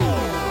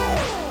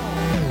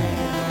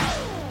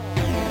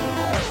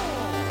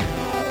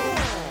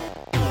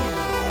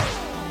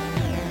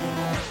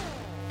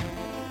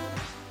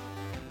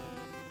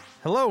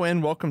Hello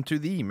and welcome to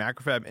the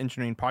Macrofab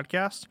Engineering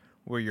Podcast.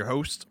 We're your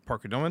hosts,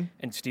 Parker Dillman.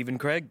 And Stephen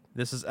Craig.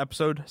 This is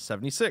episode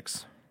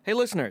 76. Hey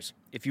listeners,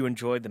 if you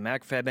enjoyed the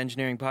Macrofab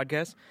Engineering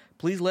Podcast,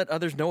 please let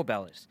others know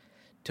about us.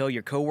 Tell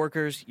your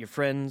coworkers, your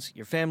friends,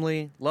 your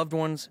family, loved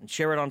ones, and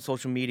share it on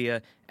social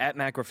media at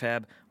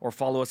Macrofab or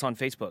follow us on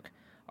Facebook.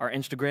 Our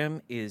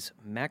Instagram is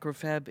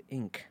Macrofab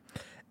Inc.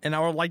 And I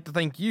would like to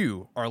thank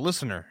you, our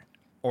listener,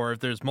 or if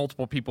there's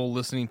multiple people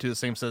listening to the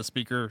same set of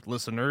speaker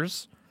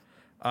listeners,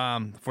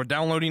 for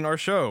downloading our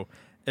show.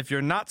 If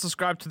you're not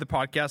subscribed to the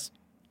podcast,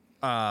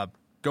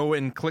 go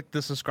and click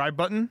the subscribe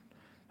button,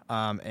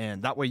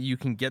 and that way you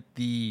can get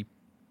the,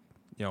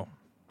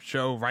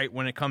 show right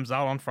when it comes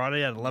out on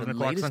Friday at 11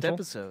 o'clock latest Central.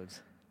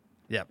 episodes.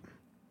 Yep.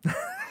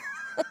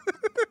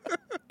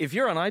 If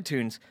you're on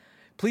iTunes,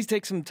 please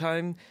take some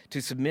time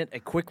to submit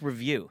a quick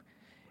review.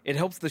 It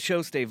helps the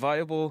show stay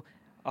viable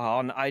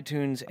on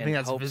iTunes. I think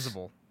that's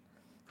visible.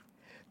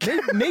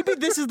 Maybe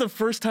this is the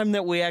first time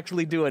that we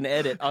actually do an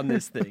edit on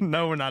this thing.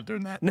 No, we're not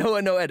doing that. No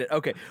edit.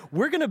 Okay,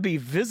 we're going to be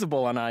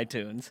visible on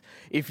iTunes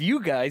if you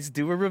guys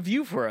do a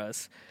review for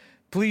us.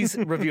 Please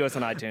review us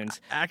on iTunes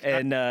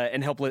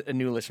and help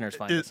new listeners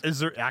find us. Is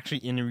there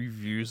actually any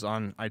reviews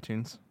on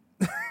iTunes?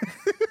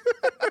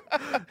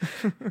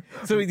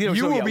 So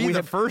you will be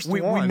the first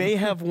one. We may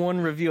have one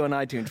review on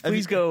iTunes.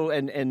 Please go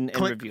and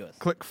review us.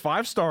 Click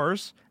 5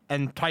 stars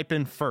and type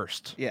in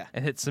first. Yeah.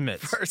 And hit submit.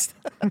 First.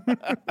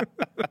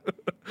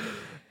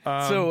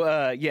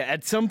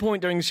 At some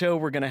point during the show,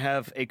 we're going to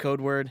have a code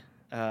word.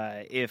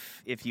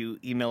 If you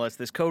email us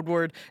this code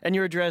word and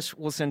your address,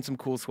 we'll send some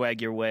cool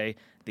swag your way.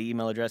 The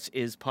email address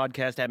is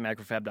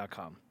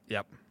podcast@macrofab.com.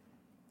 Yep.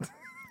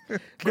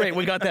 Great,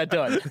 we got that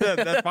done.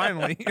 That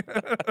finally.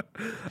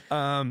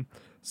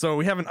 So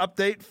we have an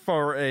update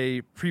for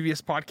a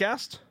previous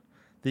podcast.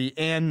 The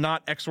And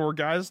Not XOR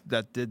guys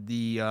that did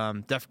the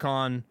DEF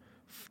CON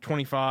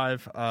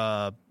 25,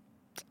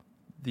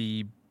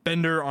 the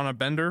Bender on a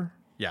Bender.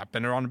 Yeah,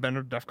 Bender on a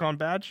Bender DEF CON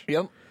badge.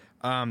 Yep.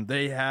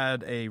 They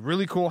had a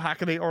really cool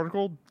Hackaday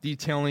article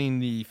detailing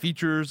the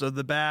features of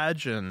the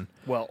badge and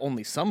Well,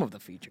 only some of the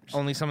features.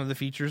 only some of the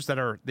features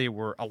that they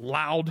were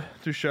allowed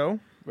to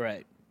show.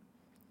 Right.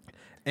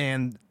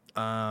 And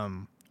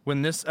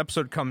when this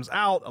episode comes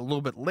out a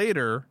little bit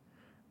later,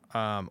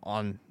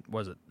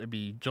 it'd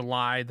be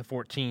July the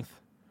 14th,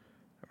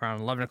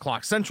 around 11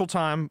 o'clock Central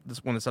Time,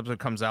 when this episode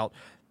comes out,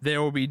 they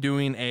will be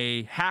doing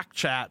a hack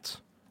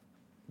chat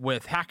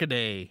with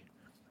Hackaday.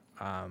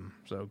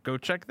 So go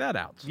check that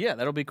out. Yeah,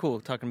 that'll be cool.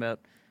 Talking about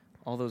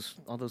all those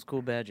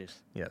cool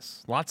badges.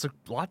 Yes, lots.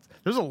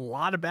 There's a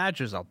lot of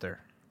badges out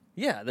there.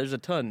 Yeah, there's a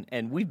ton,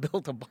 and we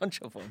built a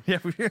bunch of them. Yeah,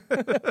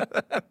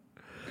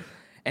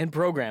 and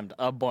programmed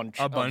a bunch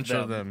of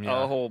them.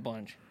 Yeah. A whole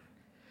bunch.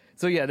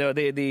 So yeah,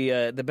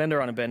 the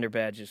Bender on a Bender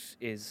badge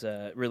is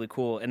really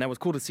cool, and that was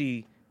cool to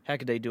see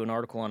Hackaday do an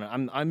article on it.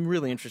 I'm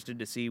really interested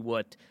to see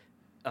what's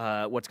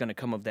going to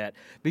come of that,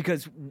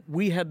 because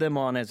we had them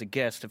on as a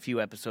guest a few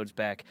episodes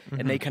back,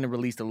 and they kind of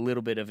released a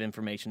little bit of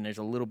information. There's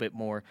a little bit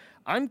more.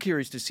 I'm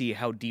curious to see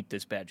how deep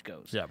this badge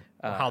goes. Yeah.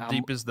 How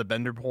deep is the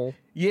Bender hole?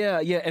 Yeah.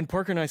 And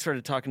Parker and I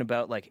started talking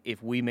about, like,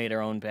 if we made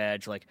our own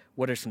badge, like,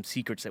 what are some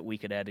secrets that we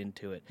could add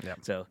into it? Yeah.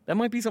 So that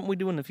might be something we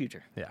do in the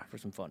future. Yeah. For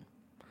some fun.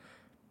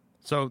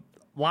 So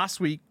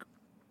last week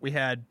we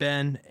had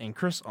Ben and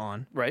Chris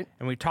on. Right.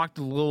 And we talked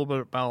a little bit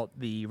about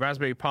the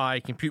Raspberry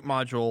Pi Compute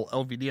Module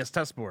LVDS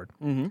test board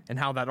and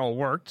how that all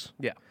worked.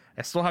 Yeah.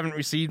 I still haven't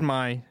received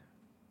my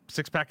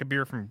 6-pack of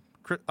beer from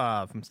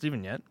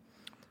Steven yet.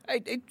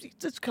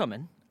 It's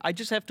coming. I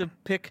just have to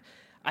pick.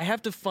 I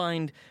have to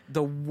find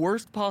the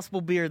worst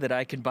possible beer that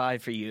I can buy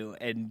for you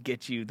and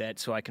get you that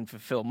so I can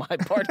fulfill my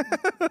part.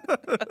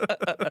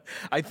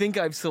 I think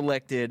I've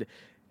selected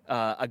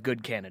a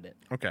good candidate.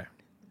 Okay.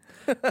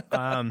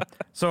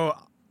 So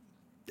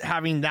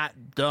having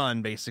that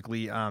done,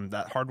 basically,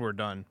 that hardware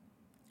done,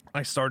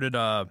 I started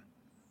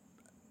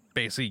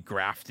basically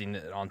grafting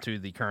it onto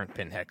the current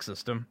PinHeck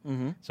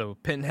system. So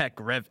PinHeck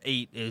Rev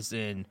 8 is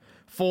in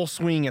full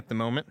swing at the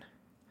moment.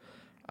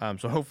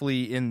 So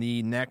hopefully in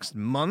the next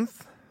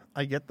month,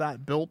 I get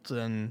that built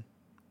and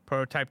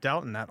prototyped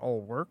out, and that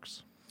all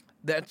works.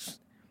 That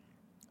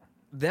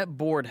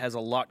board has a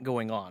lot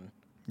going on,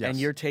 Yes. and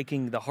you're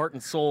taking the heart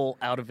and soul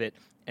out of it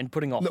and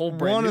putting a whole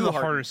brand one new of the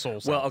heart. heart and soul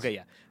Well, sounds. okay,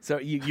 yeah. So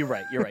you're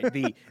right. You're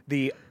right.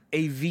 The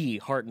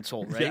AV heart and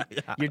soul, right?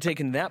 Yeah. You're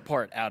taking that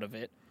part out of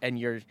it, and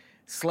you're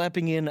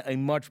slapping in a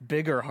much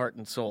bigger heart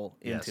and soul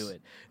into Yes.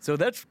 it. So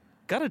that's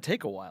got to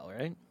take a while,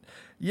 right?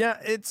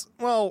 Yeah,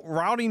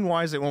 routing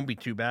wise, it won't be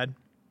too bad.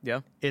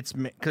 Yeah. It's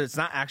because it's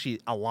not actually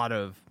a lot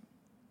of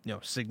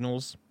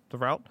signals to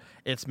route.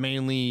 It's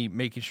mainly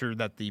making sure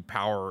that the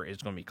power is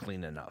going to be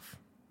clean enough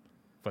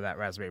for that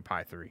Raspberry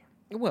Pi 3.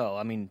 Well,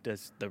 I mean,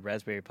 does the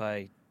Raspberry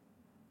Pi,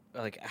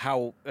 like,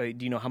 how do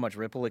you know how much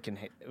ripple it can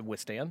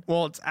withstand?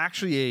 Well, it's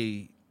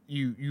actually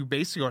you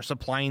basically are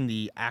supplying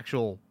the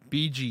actual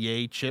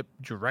BGA chip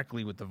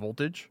directly with the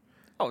voltage.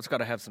 Oh, it's got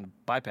to have some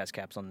bypass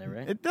caps on there,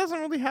 right? It doesn't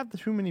really have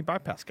too many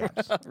bypass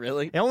caps.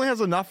 Really? It only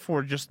has enough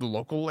for just the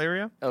local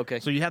area. Okay.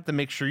 So you have to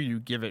make sure you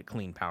give it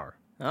clean power.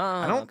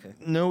 Ah, I don't okay.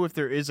 know if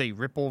there is a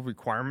ripple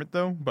requirement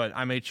though, but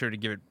I made sure to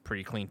give it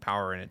pretty clean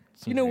power, and it.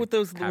 You know, with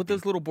those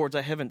little boards,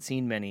 I haven't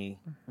seen many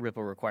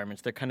ripple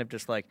requirements. They're kind of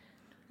just like,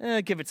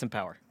 give it some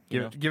power.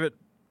 give it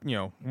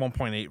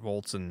 1.8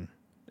 volts, and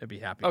it'd be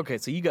happy. Okay,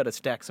 so you got to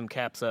stack some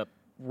caps up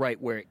right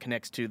where it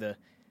connects to the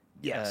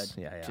Yes.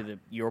 to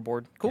your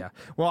board. Cool. Yeah.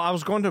 Well, I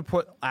was going to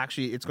put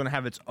it's going to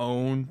have its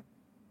own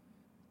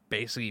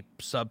basically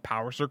sub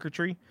power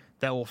circuitry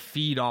that will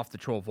feed off the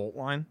 12-volt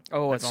line.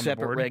 Oh, a that's on the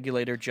separate board.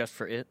 regulator just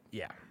for it.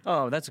 Yeah.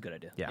 Oh, that's a good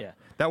idea. Yeah.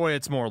 That way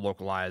it's more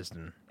localized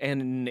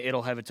And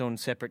it'll have its own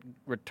separate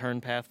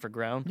return path for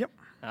ground. Yep.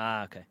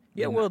 Ah, okay.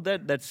 Yeah. Well,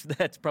 that's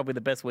probably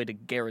the best way to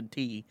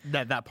guarantee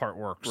that part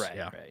works. Right.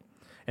 Yeah. Right.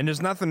 And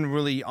there's nothing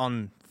really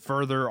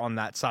further on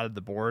that side of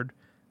the board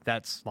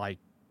that's like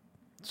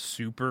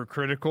super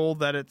critical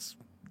that it's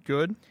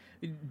good.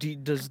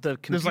 Does the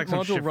compute like some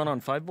module run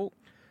on 5-volt?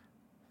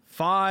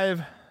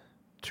 5,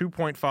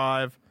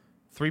 2.5,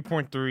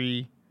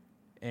 3.3,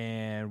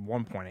 and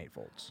 1.8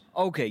 volts.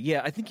 Okay,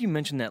 yeah, I think you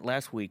mentioned that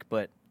last week,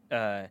 but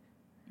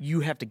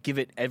you have to give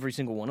it every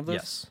single one of those?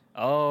 Yes.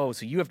 Oh,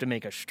 so you have to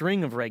make a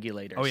string of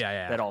regulators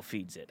that all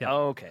feeds it. Yeah.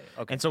 Oh, okay.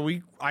 And so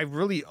I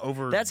really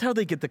That's how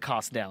they get the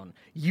cost down.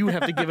 You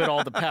have to give it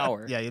all the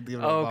power. Yeah, you have to give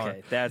it all the power.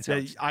 Okay, that's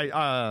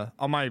how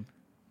on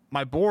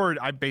my board,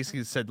 I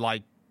basically said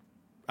like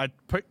I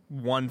put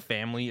one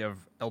family of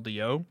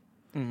LDO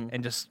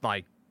and just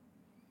like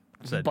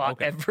said bought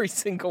okay. every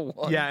single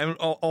one. Yeah, and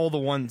all the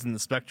ones in the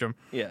spectrum.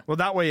 Yeah. Well,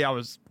 that way I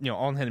was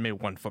all had to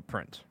make one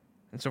footprint,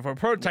 and so for a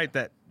prototype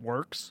that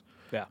works.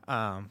 Yeah.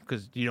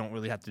 Because you don't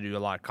really have to do a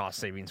lot of cost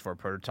savings for a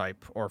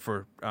prototype, or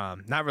for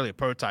not really a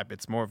prototype.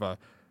 It's more of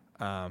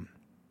a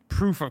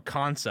proof of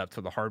concept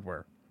for the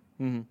hardware.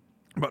 Mm-hmm.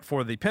 But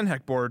for the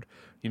Pinheck board,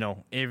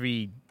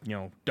 every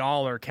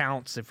dollar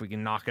counts if we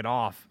can knock it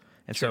off.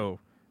 And so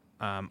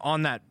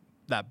on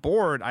that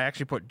board, I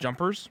actually put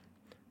jumpers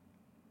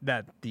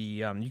that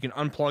you can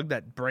unplug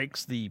that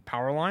breaks the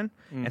power line,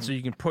 and so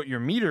you can put your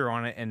meter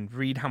on it and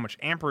read how much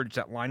amperage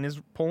that line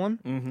is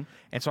pulling.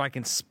 And so I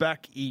can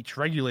spec each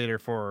regulator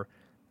for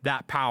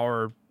that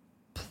power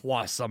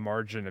plus a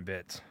margin a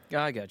bit.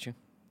 Yeah, I got you.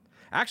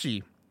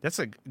 Actually, that's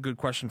a good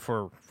question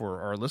for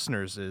our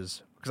listeners,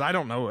 is because I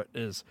don't know it,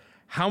 is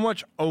how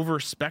much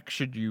over spec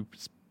should you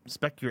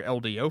spec your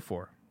LDO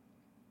for?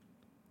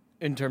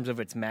 In terms of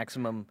its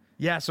maximum.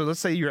 Yeah, so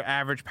let's say your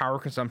average power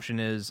consumption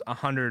is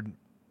 100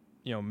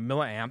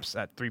 milliamps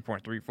at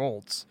 3.3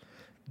 volts.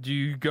 Do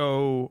you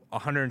go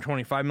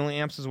 125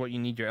 milliamps is what you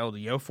need your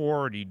LDO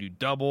for, or do you do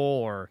double,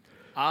 or?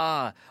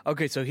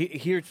 Okay, so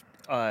here's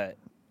I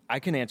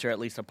can answer at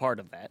least a part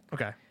of that.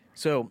 Okay.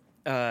 So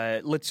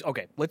let's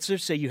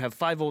just say you have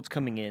 5 volts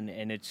coming in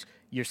and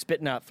you're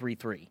spitting out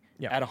 3.3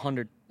 at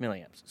 100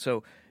 milliamps.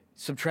 So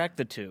subtract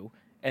the two,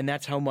 and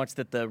that's how much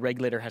that the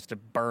regulator has to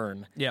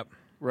burn. Yep.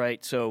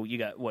 Right. So you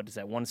got, what is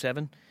that?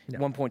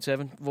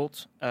 1.7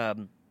 volts.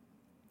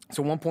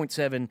 So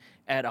 1.7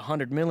 at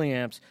 100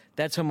 milliamps.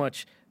 That's how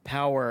much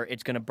power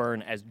it's going to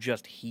burn as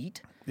just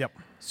heat. Yep.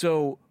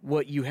 So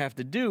what you have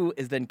to do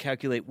is then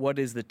calculate what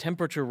is the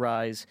temperature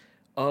rise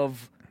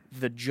of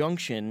the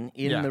junction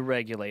in the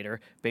regulator,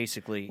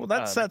 basically. Well,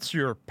 that sets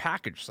your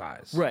package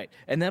size. Right.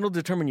 And that'll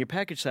determine your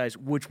package size,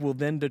 which will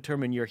then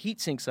determine your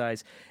heatsink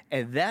size.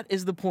 And that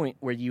is the point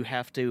where you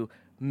have to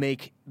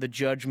make the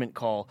judgment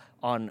call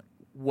on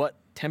what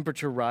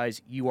temperature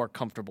rise you are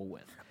comfortable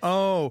with.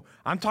 Oh,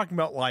 I'm talking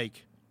about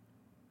like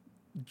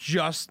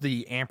just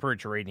the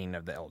amperage rating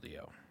of the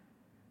LDO.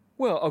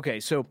 Well,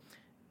 okay, so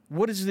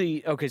what is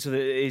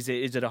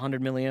is it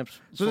 100 milliamps?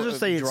 So let's just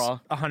say draw?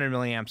 it's 100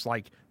 milliamps.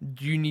 Like,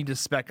 do you need to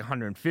spec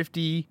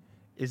 150?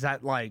 Is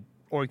that like,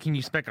 or can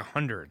you spec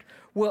 100?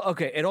 Well,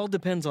 okay, it all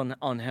depends on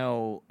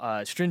how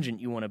stringent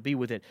you want to be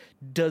with it.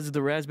 Does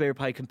the Raspberry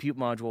Pi compute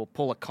module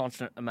pull a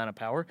constant amount of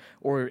power,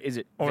 or is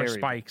it variable?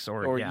 Spikes,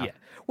 or yeah.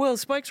 Well,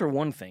 spikes are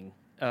one thing,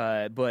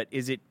 but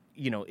is it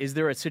is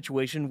there a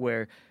situation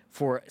where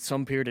for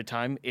some period of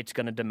time it's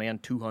going to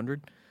demand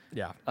 200?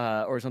 Yeah.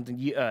 Or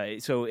something.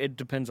 So it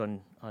depends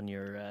on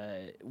your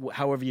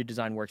however your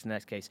design works in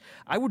that case.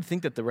 I would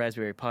think that the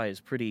Raspberry Pi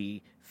is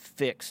pretty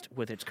fixed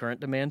with its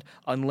current demand,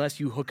 unless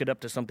you hook it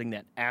up to something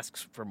that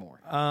asks for more.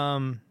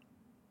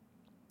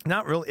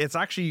 Not really. It's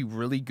actually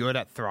really good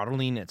at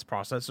throttling its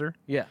processor.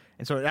 Yeah.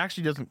 And so it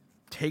actually doesn't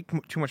take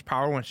too much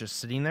power when it's just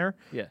sitting there.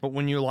 Yeah. But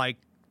when you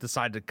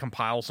decide to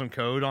compile some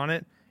code on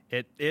it,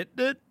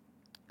 it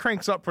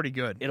cranks up pretty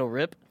good. It'll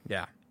rip.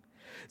 Yeah.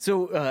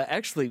 So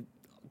actually,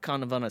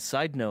 kind of on a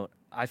side note,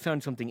 I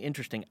found something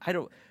interesting.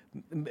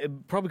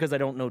 Probably because I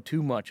don't know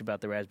too much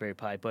about the Raspberry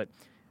Pi, but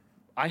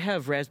I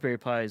have Raspberry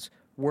Pis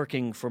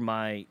working for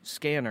my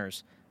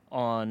scanners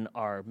on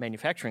our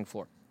manufacturing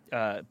floor,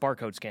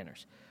 barcode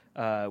scanners.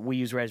 We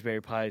use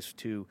Raspberry Pis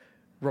to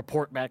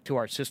report back to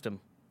our system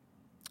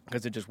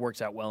because it just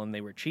works out well and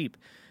they were cheap.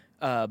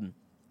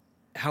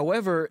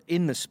 However,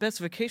 in the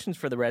specifications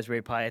for the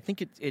Raspberry Pi, I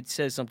think it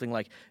says something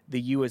like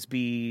the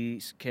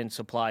USB can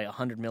supply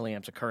 100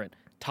 milliamps of current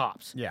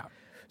tops. Yeah.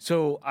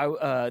 So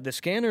the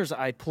scanners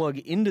I plug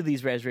into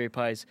these Raspberry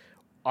Pis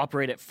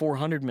operate at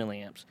 400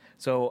 milliamps.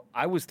 So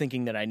I was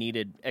thinking that I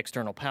needed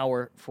external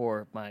power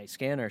for my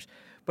scanners,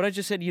 but I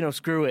just said,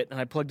 screw it, and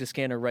I plugged a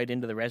scanner right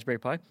into the Raspberry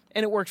Pi,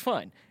 and it works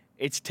fine.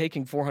 It's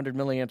taking 400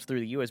 milliamps through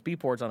the USB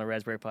ports on the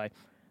Raspberry Pi,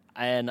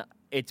 and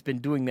it's been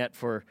doing that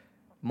for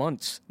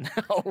months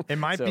now. It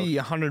might be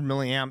 100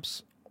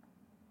 milliamps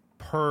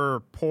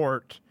per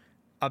port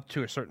up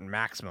to a certain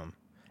maximum.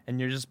 And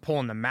you're just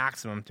pulling the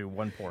maximum through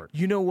one port.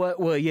 You know what?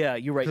 Well, yeah,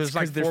 you're right. There's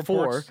like there's four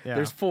four. ports. Yeah.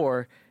 There's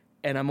four,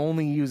 and I'm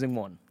only using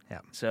one. Yeah.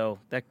 So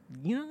that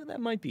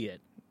might be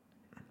it.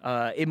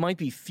 It might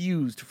be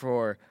fused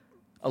for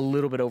a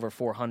little bit over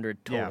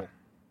 400 total. Yeah.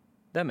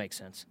 That makes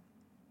sense.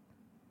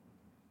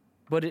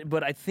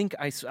 But I think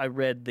I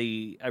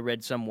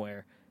read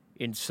somewhere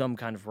in some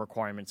kind of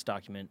requirements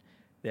document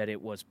that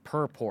it was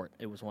per port.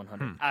 It was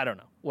 100. I don't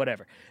know.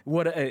 Whatever.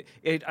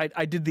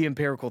 I did the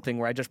empirical thing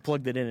where I just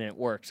plugged it in and it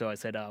worked. So I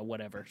said,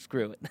 whatever.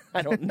 Screw it.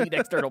 I don't need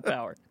external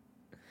power.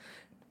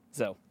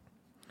 So.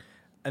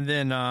 And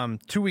then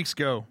 2 weeks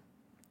ago,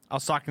 I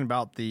was talking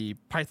about the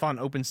Python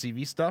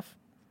OpenCV stuff.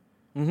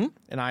 Mm-hmm.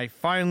 And I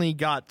finally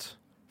got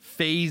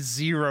phase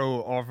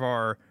 0 of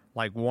our,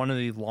 one of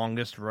the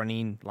longest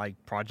running,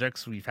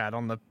 projects we've had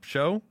on the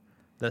show.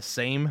 The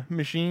same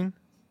machine.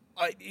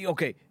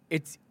 Okay.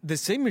 It's the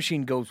same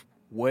machine goes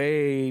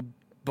way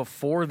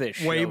before this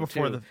show. Way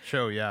before too. the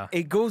show, yeah.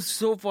 It goes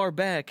so far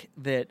back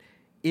that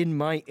in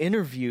my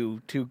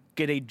interview to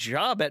get a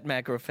job at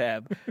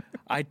Macrofab,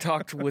 I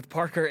talked with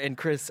Parker and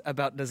Chris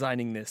about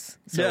designing this.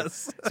 So,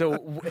 Yes. So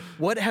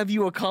what have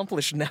you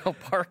accomplished now,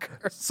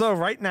 Parker? So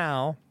right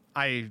now,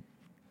 I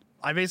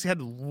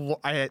basically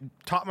had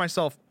taught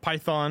myself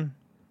Python,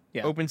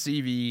 Yeah.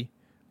 OpenCV,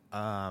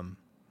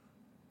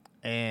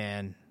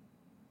 and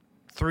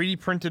 3D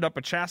printed up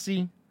a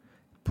chassis,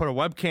 put a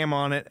webcam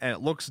on it, and it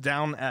looks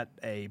down at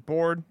a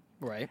board.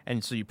 Right.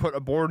 And so you put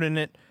a board in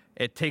it,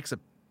 it takes a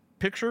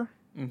picture,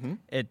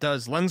 it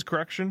does lens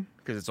correction,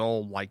 because it's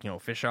all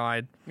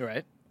fish-eyed,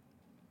 Right.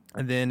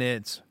 and then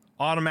it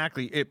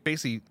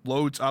basically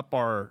loads up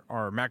our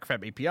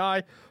Macrofab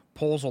API,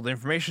 pulls all the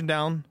information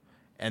down,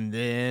 and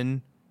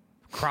then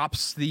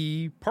crops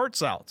the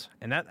parts out,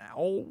 and that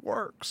all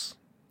works.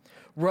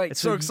 Right.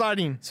 It's so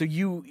exciting. So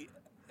you,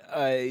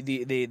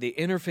 the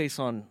interface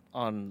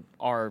on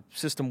our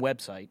system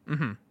website,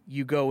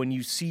 you go and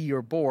you see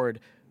your board,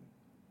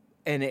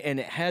 and it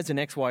has an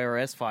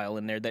XYRS file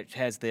in there that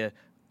has the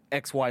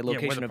XY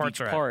location of each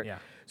part. Yeah.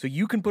 So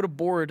you can put a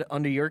board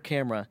under your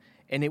camera,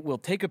 and it will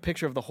take a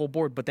picture of the whole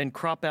board, but then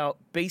crop out,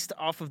 based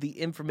off of the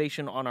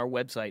information on our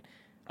website,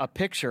 a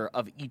picture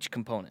of each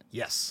component.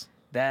 Yes.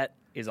 That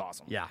is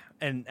awesome. Yeah.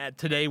 And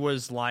today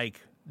was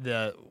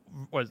the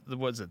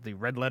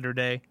red letter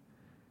day?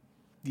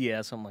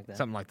 Yeah, something like that.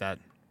 Something like that.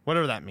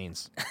 Whatever that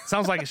means.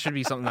 Sounds like it should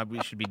be something that we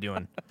should be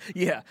doing.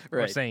 Yeah,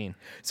 right. Or saying.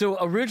 So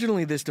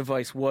originally this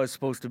device was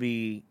supposed to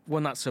be,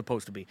 well, not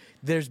supposed to be.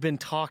 There's been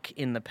talk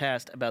in the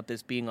past about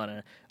this being on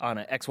a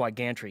XY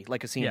gantry,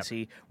 like a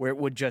CNC, where it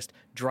would just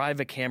drive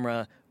a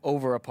camera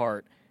over a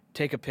part,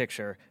 take a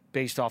picture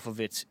based off of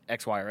its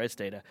XYRS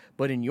data.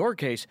 But in your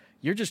case,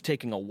 you're just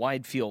taking a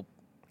wide field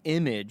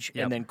image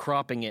and then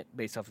cropping it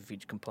based off of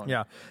each component.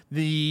 Yeah.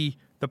 The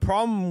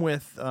problem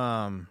with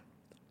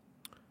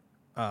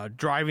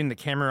driving the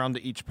camera onto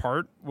each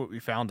part, what we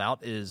found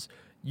out is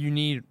you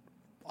need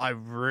a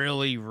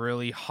really,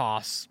 really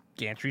Haas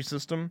gantry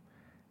system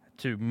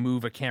to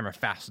move a camera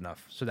fast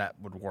enough so that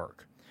would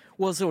work.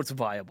 Well, so it's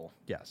viable.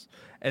 Yes.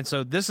 And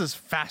so this is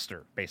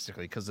faster,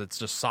 basically, because it's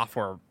just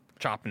software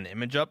chopping the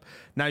image up.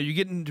 Now, you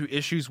get into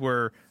issues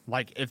where,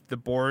 if the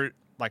board,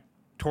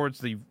 towards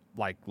the,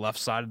 left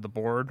side of the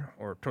board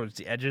or towards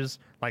the edges,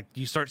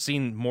 you start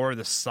seeing more of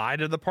the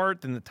side of the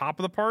part than the top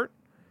of the part.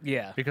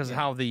 Yeah. Because of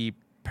how the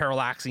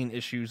parallaxing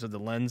issues of the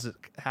lens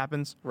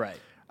happens. Right.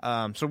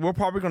 So we're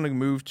probably going to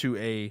move to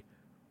a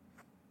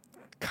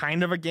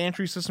kind of a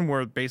gantry system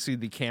where basically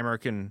the camera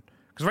can,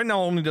 because right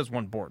now it only does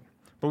one board,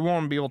 but we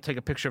want to be able to take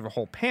a picture of a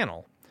whole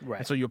panel. Right.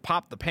 And so you'll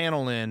pop the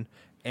panel in,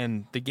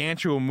 and the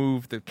gantry will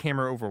move the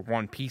camera over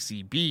one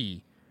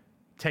PCB,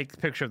 take the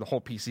picture of the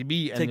whole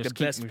PCB, and Take just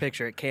the best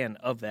picture it can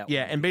of that one.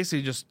 Yeah, and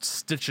basically just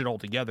stitch it all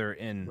together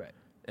in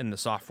the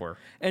software.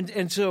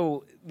 And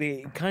so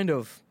the kind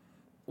of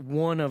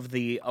one of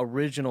the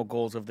original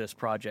goals of this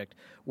project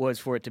was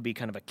for it to be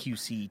kind of a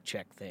QC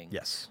check thing.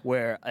 Yes.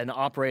 Where an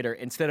operator,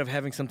 instead of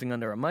having something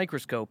under a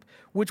microscope,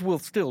 which we'll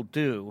still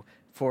do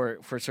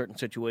for certain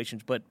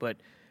situations, but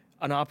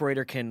an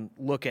operator can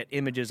look at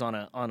images on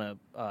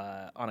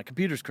a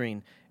computer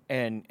screen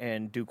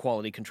and do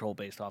quality control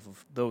based off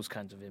of those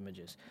kinds of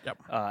images. Yep.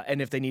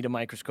 And if they need a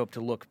microscope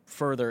to look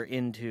further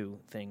into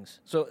things.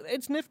 So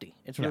it's nifty.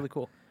 It's really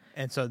cool.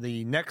 And so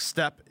the next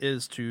step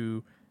is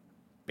to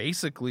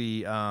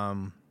basically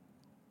up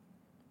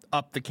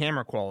the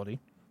camera quality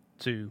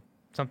to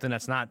something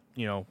that's not,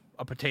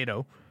 a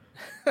potato.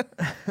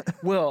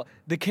 Well,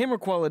 the camera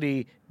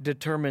quality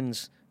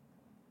determines.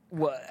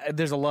 Well,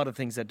 there's a lot of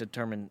things that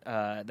determine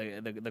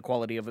the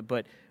quality of it,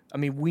 but I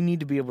mean, we need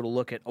to be able to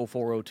look at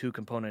 0402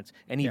 components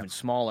and even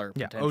smaller.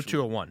 Yeah, potentially.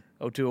 0201.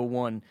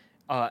 0201,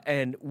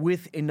 and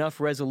with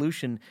enough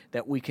resolution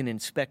that we can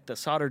inspect the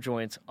solder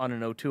joints on an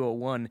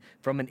 0201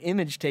 from an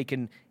image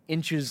taken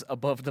inches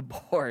above the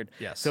board.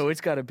 Yes. So it's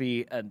got to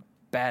be a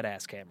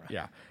badass camera.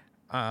 Yeah.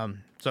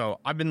 So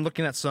I've been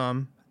looking at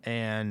some,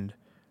 and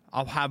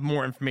I'll have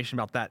more information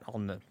about that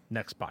on the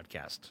next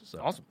podcast.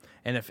 So Awesome.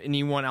 And if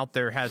anyone out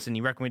there has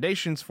any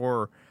recommendations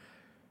for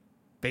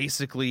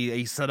basically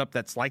a setup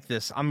that's like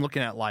this, I'm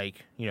looking at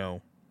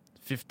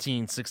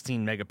 15,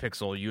 16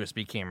 megapixel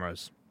USB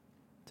cameras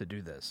to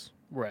do this.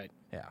 Right.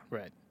 Yeah.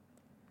 Right.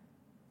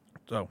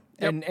 So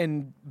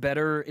And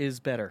better is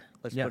better.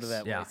 Let's put it Yes,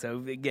 that yeah. way.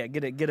 So yeah,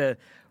 get a.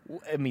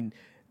 I mean,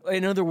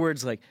 in other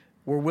words, like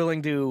we're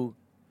willing to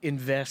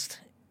invest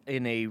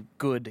in a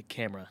good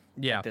camera.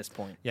 Yeah. At this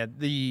point. Yeah,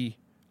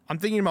 I'm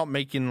thinking about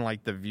making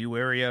the view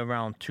area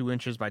around 2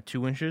 inches by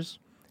 2 inches,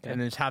 and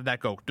then just have that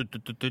go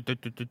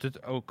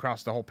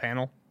across the whole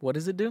panel. What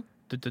does it do?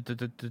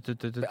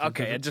 Okay,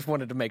 Okay, I just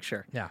wanted to make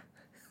sure. yeah,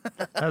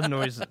 that's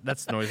noise.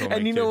 That's noise. We'll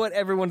And make you know too. what?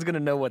 Everyone's gonna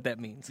know what that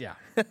means. Yeah.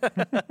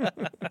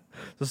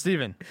 So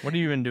Steven, what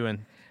have you been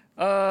doing?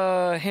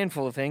 A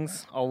handful of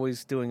things.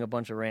 Always doing a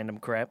bunch of random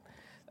crap.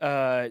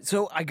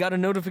 So I got a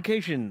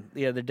notification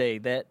the other day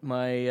that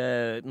my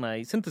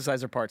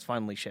synthesizer parts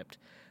finally shipped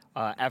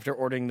after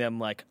ordering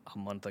them a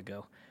month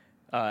ago.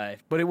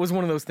 But it was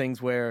one of those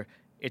things where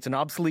it's an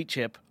obsolete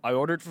chip. I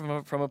ordered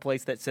from a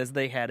place that says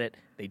they had it.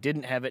 They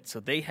didn't have it, so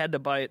they had to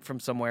buy it from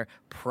somewhere,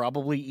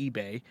 probably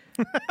eBay.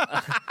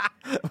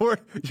 Or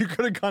you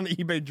could have gone to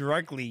eBay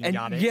directly and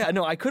got it. Yeah,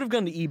 no, I could have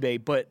gone to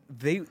eBay, but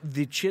they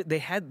said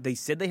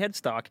they had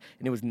stock,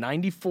 and it was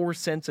 94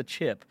 cents a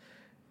chip.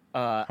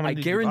 many I did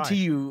you guarantee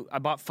buy? you, I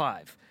bought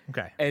 5.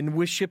 Okay. And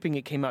with shipping,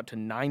 it came out to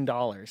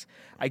 $9.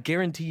 I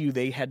guarantee you,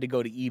 they had to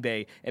go to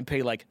eBay and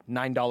pay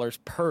 $9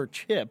 per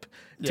chip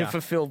to Yeah.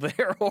 fulfill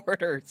their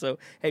order. So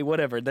hey,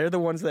 whatever. They're the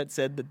ones that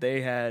said that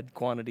they had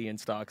quantity in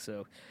stock.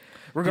 So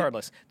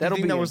regardless, Do you that'll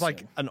think be that in was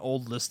soon. an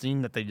old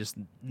listing that they just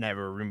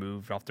never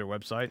removed off their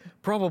website.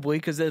 Probably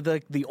because they're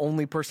the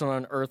only person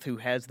on earth who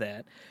has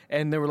that.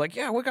 And they were like,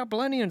 yeah, we got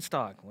plenty in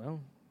stock.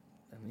 Well,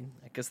 I mean,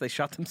 I guess they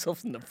shot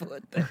themselves in the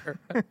foot there.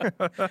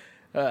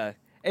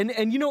 And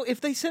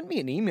if they sent me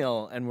an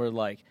email and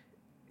were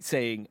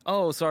saying,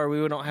 oh, sorry,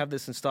 we don't have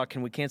this in stock,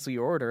 can we cancel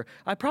your order?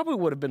 I probably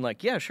would have been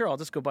like, yeah, sure, I'll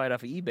just go buy it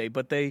off of eBay.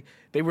 But they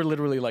were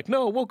literally like,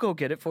 no, we'll go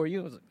get it for you.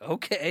 I was like,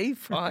 okay,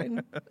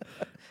 fine.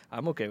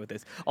 I'm okay with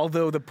this.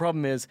 Although the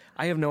problem is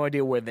I have no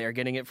idea where they're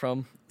getting it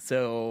from.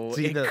 So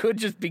See, it could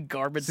just be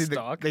garbage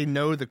stock. They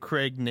know the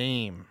Craig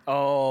name.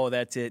 Oh,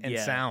 that's it. And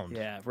yeah. sound.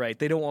 Yeah, right.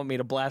 They don't want me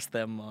to blast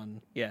them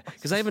on. Yeah,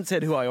 because I haven't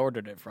said who I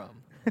ordered it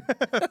from.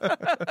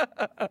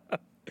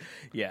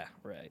 Yeah,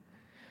 right.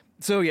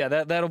 So yeah,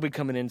 that'll be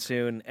coming in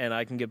soon, and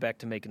I can get back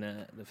to making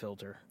the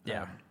filter.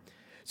 Yeah.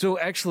 So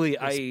actually,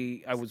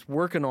 I was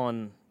working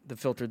on the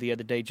filter the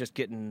other day, just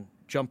getting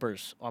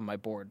jumpers on my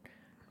board.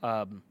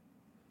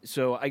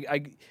 So I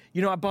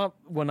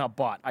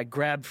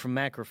grabbed from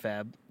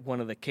Macrofab one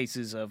of the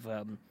cases of,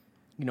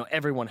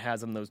 everyone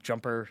has them, those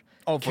jumper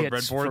Oh, for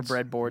kits breadboards?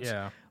 for breadboards.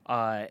 Yeah.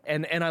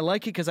 And I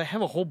like it because I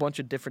have a whole bunch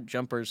of different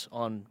jumpers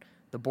on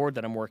the board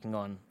that I'm working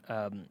on.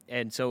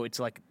 And so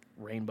it's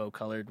rainbow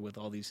colored with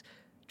all these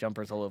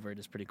jumpers all over it.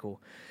 It's pretty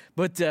cool.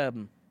 But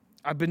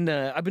I've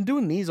been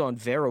doing these on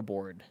Vero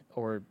board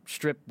or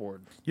strip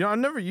board. I've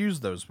never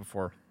used those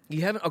before.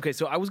 You haven't? Okay,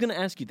 so I was going to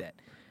ask you that.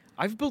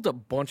 I've built a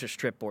bunch of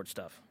strip board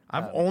stuff.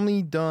 I've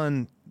only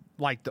done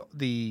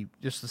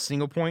just the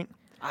single point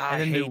I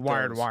and then do hate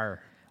wire to those.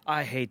 wire.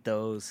 I hate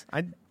those.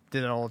 I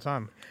did it all the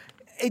time.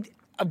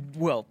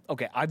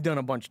 Okay, I've done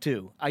a bunch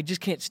too. I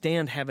just can't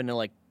stand having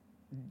to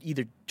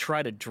either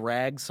try to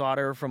drag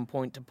solder from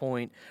point to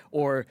point,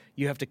 or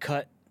you have to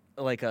cut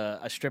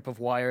a strip of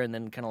wire and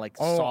then kind of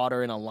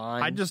solder in a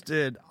line.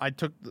 I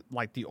took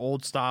the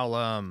old style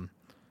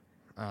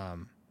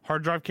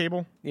hard drive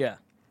cable, Yeah.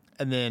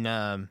 and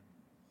then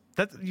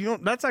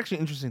that's actually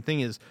an interesting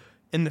thing is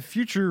in the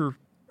future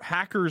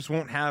hackers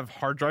won't have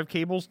hard drive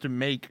cables to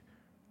make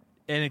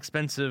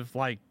inexpensive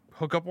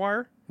hookup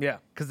wire Yeah.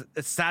 because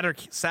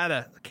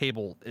SATA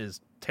cable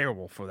is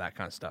terrible for that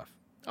kind of stuff.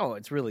 Oh,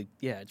 it's really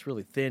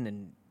thin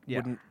and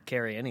wouldn't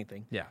carry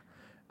anything. Yeah.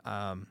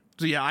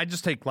 So yeah, I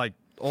just take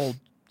old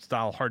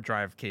style hard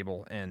drive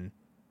cable and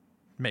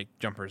make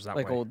jumpers that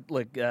way.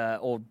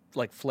 Old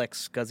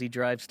Flex SCSI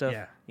drive stuff.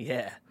 Yeah.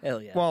 Yeah.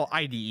 Hell yeah. Well,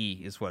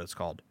 IDE is what it's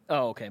called.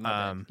 Oh, okay.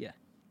 My bad. Yeah.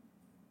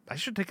 I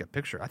should take a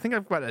picture. I think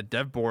I've got a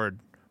dev board,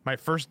 my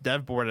first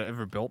dev board I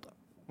ever built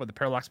with a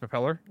parallax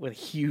propeller. With a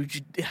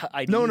huge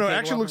IDE No, it cable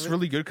actually off looks of it?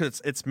 really good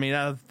because it's made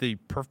out of the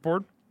perf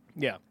board,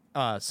 Yeah.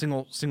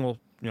 single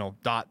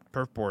dot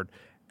perf board,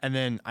 and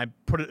then I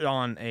put it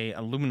on a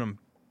aluminum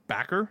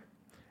backer,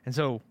 and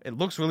so it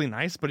looks really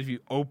nice. But if you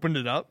opened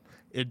it up,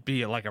 it'd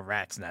be like a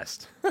rat's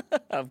nest.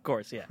 Of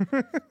course, yeah.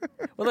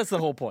 Well, that's the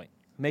whole point.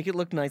 Make it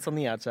look nice on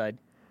the outside.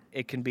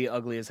 it can be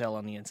ugly as hell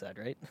on the inside,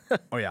 right?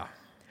 Oh yeah.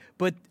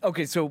 But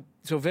okay, so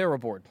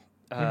VariBoard.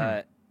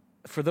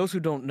 For those who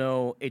don't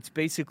know, it's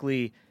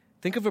basically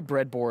think of a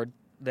breadboard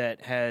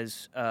that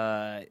has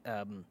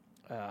an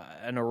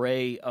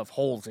array of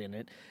holes in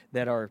it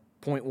that are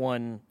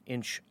 0.1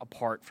 inch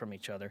apart from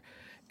each other,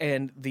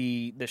 and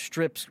the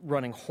strips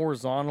running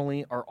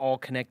horizontally are all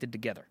connected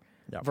together.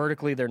 Yep.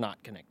 Vertically, they're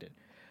not connected.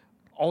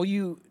 All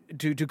you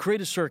to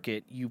create a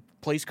circuit, you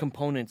place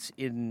components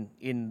in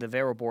the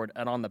VariBoard,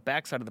 and on the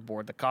back side of the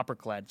board, the copper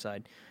clad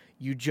side,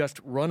 you just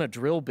run a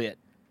drill bit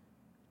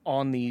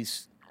on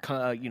these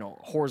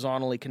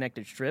horizontally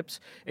connected strips,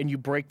 and you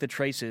break the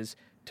traces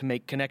to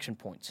make connection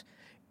points.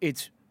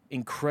 It's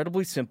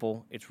incredibly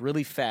simple. It's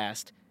really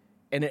fast,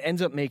 and it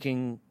ends up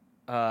making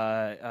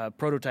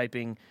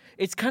prototyping.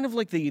 It's kind of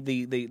like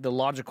the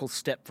logical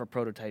step for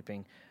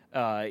prototyping.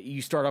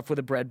 You start off with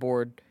a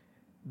breadboard.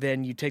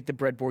 Then you take the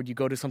breadboard, you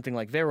go to something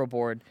like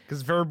VariBoard.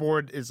 Because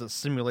VariBoard is a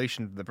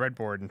simulation of the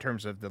breadboard in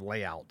terms of the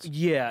layout.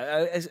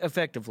 Yeah,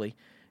 effectively.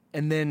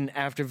 And then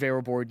after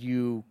VariBoard,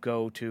 you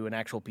go to an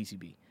actual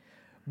PCB.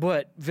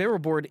 But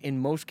VariBoard, in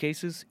most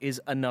cases,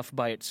 is enough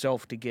by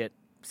itself to get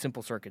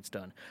simple circuits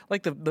done.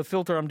 Like the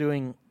filter I'm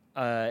doing,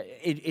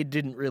 it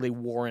didn't really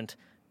warrant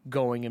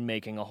going and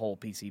making a whole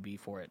PCB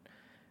for it.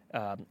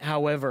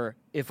 However,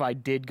 if I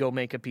did go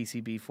make a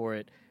PCB for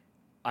it,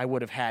 I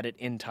would have had it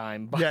in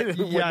time.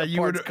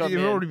 You would have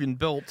already been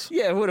built.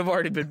 Yeah, it would have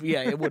already been.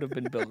 Yeah, it would have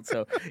been built.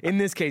 So in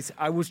this case,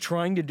 I was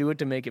trying to do it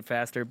to make it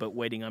faster, but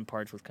waiting on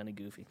parts was kind of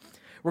goofy.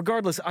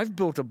 Regardless, I've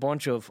built a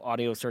bunch of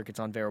audio circuits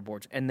on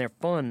VariBoards, and they're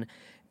fun.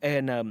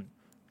 And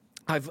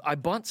I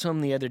bought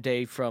some the other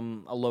day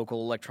from a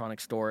local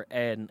electronics store.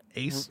 And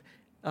Ace?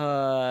 No.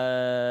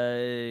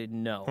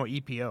 Or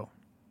EPO?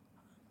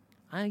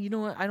 You know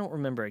what? I don't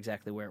remember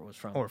exactly where it was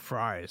from. Or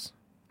Fry's?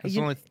 There's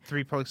You- only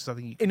 3 places I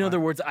think you can In buy. other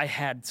words, I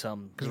had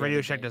some. Because the Radio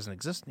other Shack day. doesn't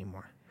exist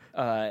anymore.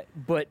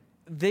 But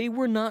they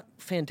were not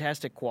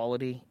fantastic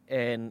quality,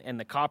 and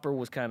the copper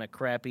was kind of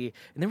crappy,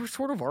 and they were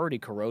sort of already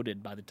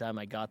corroded by the time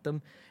I got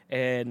them.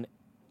 And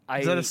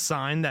Is that a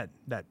sign that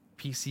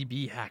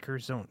PCB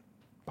hackers don't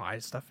buy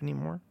stuff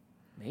anymore?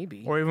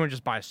 maybe. Or everyone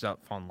just buys stuff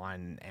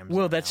online and Amazon?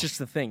 Well, that's now? just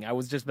the thing. I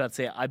was just about to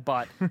say I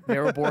bought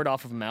VariBoard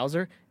off of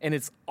Mauser, and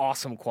it's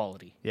awesome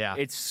quality. Yeah.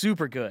 It's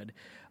super good.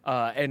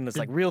 And it's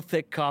like real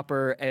thick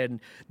copper. And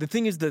the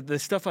thing is, the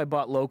stuff I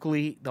bought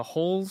locally, the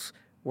holes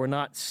were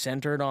not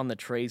centered on the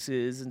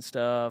traces and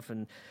stuff,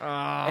 and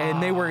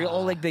they were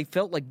all like they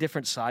felt like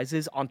different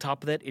sizes. On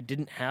top of that, it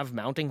didn't have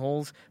mounting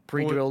holes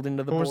pre-drilled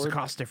into the What board. was the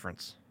cost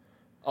difference?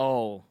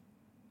 Oh,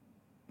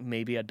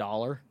 maybe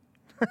 $1.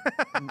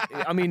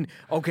 I mean,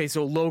 okay,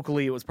 so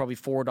locally it was probably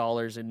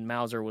 $4, and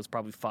Mauser was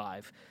probably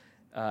 $5.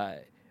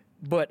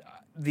 But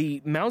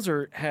the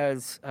Mauser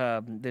has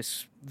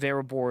this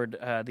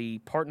VariBoard. The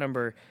part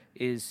number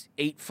is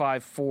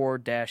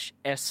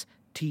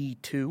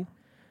 854-ST2.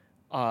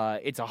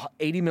 It's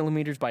 80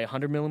 millimeters by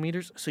 100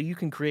 millimeters, so you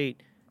can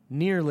create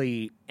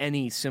nearly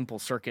any simple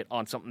circuit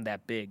on something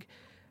that big.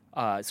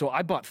 So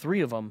I bought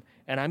 3 of them,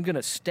 and I'm going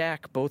to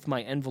stack both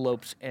my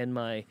envelopes and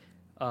my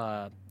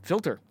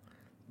filter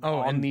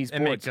on these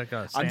and boards. make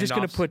like I'm just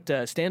going to standoffs? put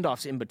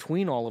standoffs in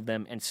between all of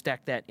them and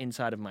stack that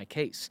inside of my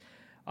case.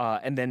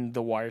 And then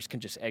the wires can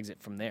just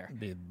exit from there.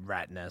 The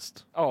rat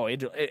nest. Oh,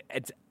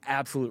 it's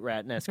absolute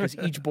rat nest because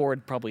each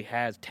board probably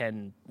has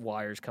 10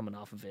 wires coming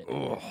off of it.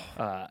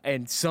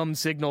 And some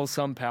signal,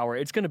 some power.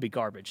 It's going to be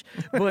garbage.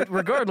 But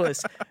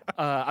regardless,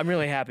 I'm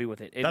really happy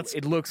with it.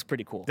 It looks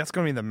pretty cool. That's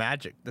going to be the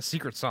magic, the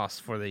secret sauce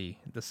for the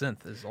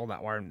synth is all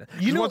that wire.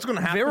 You know what's going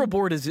to happen?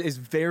 VariBoard is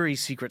very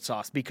secret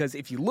sauce because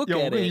if you look We're at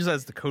going to it, use that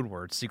as the code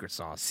word, secret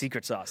sauce.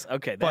 secret sauce.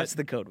 Okay, that's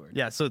the code word.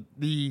 Yeah, so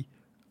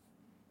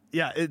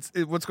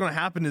what's going to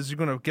happen is you're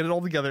going to get it all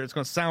together. It's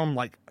going to sound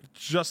like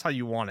just how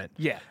you want it.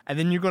 Yeah. And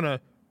then you're going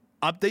to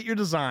update your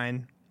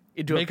design,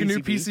 Into make a a new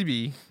PCB.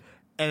 PCB,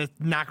 and it's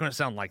not going to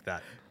sound like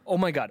that. Oh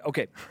my God.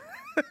 Okay.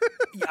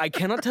 I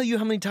cannot tell you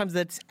how many times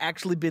that's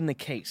actually been the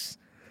case.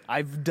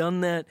 I've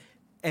done that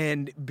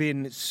and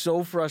been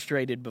so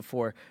frustrated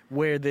before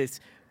where this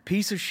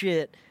piece of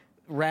shit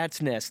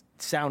rat's nest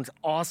sounds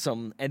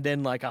awesome and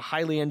then like a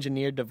highly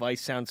engineered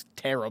device sounds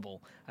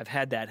terrible. I've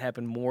had that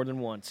happen more than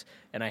once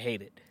and I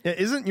hate it. Yeah,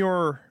 isn't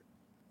your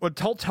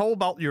tell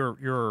about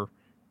your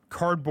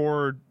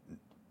cardboard?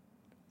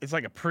 It's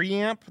like a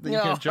preamp that you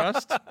can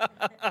adjust.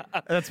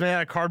 That's made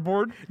out of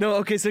cardboard. No,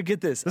 okay, so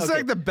get this. This is Okay.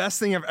 like the best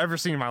thing I've ever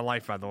seen in my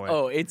life, by the way.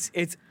 Oh, it's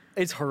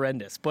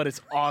horrendous, but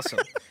it's awesome.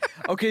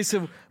 Okay,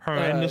 so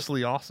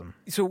Horrendously awesome.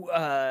 So,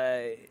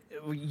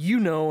 you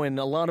know, and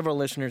a lot of our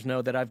listeners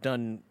know that I've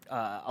done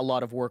a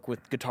lot of work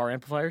with guitar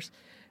amplifiers.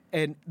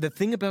 And the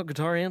thing about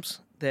guitar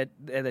amps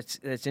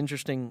that's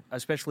interesting,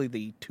 especially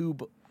the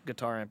tube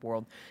guitar amp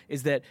world,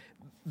 is that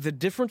the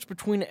difference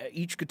between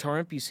each guitar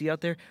amp you see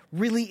out there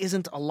really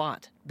isn't a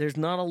lot. There's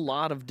not a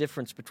lot of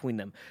difference between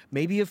them.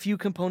 Maybe a few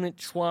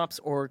component swaps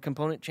or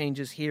component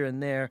changes here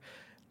and there,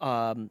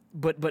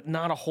 but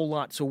not a whole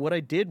lot. So what I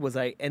did was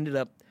I ended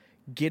up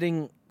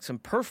getting some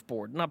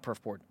cardboard,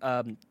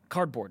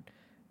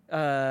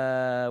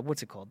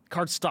 what's it called?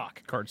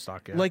 Cardstock.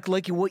 Cardstock, yeah. Like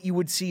what you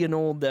would see in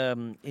old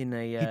in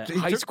a He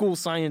high took- school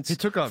science he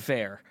took a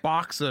fair.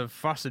 box of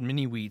frosted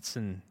mini wheats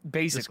and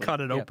Basically, just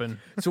cut it yeah. open.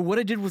 So what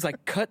I did was I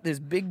cut this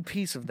big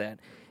piece of that,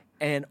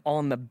 and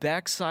on the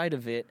back side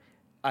of it,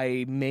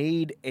 I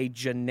made a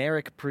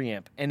generic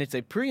preamp, and it's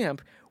a preamp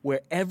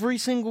where every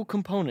single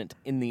component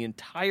in the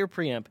entire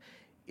preamp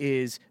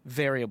is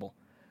variable.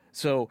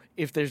 So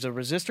if there's a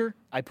resistor,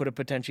 I put a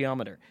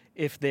potentiometer.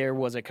 If there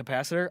was a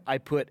capacitor, I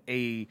put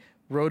a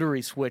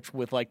rotary switch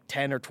with like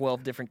 10 or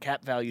 12 different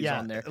cap values Yeah,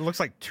 on there. it looks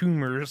like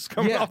tumors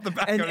coming off the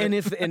back and, of and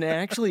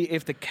it.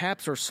 if the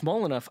caps are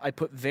small enough, I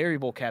put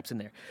variable caps in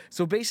there.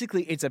 So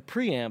basically, it's a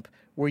preamp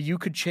where you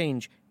could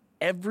change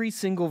every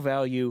single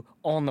value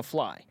on the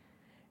fly,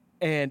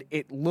 and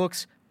it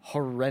looks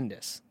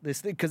horrendous.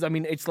 This thing, because I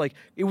mean, it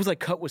was like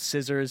cut with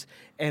scissors,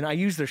 and I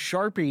used a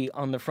Sharpie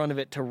on the front of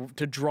it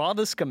to draw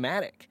the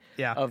schematic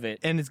of it.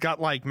 And it's got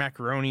like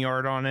macaroni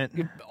art on it.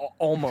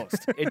 Almost.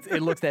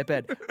 It looks that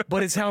bad.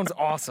 But it sounds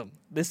awesome.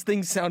 This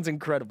thing sounds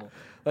incredible.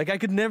 Like it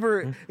could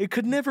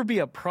never be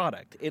a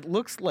product. It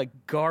looks like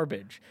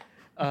garbage.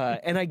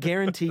 And I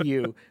guarantee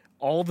you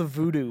all the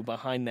voodoo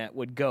behind that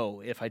would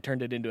go if I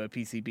turned it into a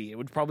PCB. It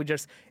would probably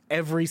just,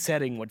 every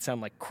setting would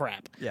sound like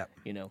crap. Yeah.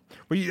 You know?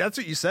 Well, that's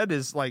what you said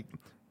is like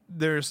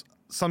there's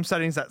some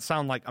settings that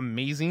sound like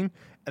amazing,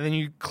 and then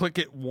you click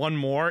it one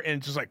more and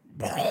it's just like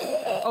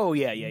Oh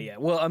yeah.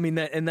 Well, I mean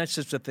that's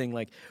just the thing.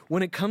 Like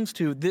when it comes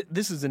to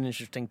this is an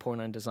interesting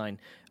point on design.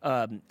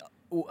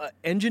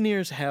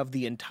 Engineers have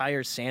the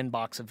entire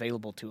sandbox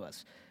available to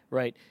us,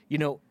 right? You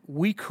know,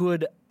 we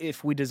could,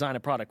 if we design a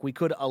product, we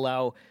could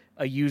allow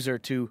a user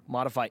to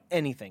modify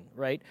anything,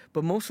 right?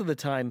 But most of the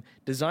time,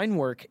 design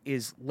work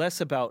is less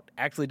about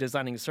actually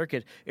designing a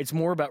circuit. It's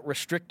more about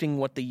restricting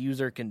what the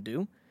user can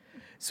do.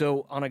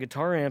 So on a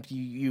guitar amp,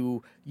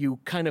 you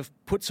kind of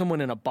put someone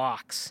in a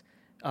box,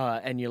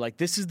 and you're like,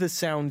 this is the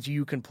sounds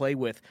you can play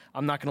with.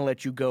 I'm not going to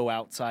let you go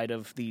outside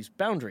of these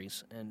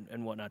boundaries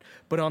and whatnot.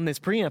 But on this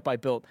preamp I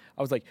built,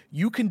 I was like,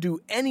 you can do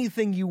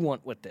anything you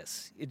want with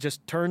this. It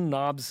just turn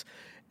knobs,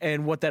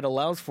 and what that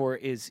allows for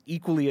is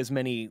equally as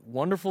many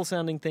wonderful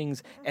sounding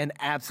things and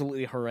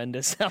absolutely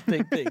horrendous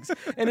sounding things.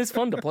 And it's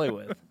fun to play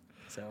with.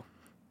 So,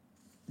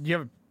 we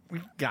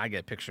gotta get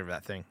a picture of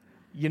that thing.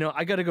 you know,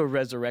 I got to go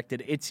resurrect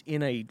it. It's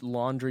in a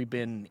laundry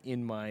bin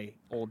in my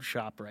old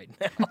shop right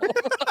now.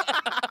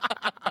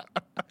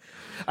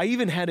 I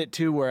even had it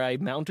too where I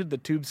mounted the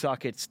tube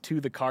sockets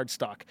to the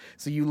cardstock.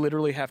 So you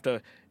literally have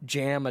to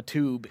jam a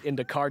tube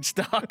into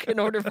cardstock in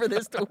order for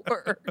this to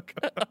work.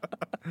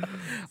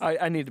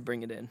 I need to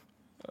bring it in.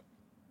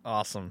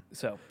 Awesome.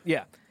 So,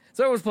 yeah.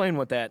 So I was playing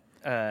with that.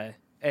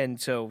 And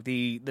so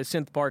the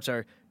synth parts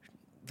are,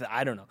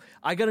 I don't know.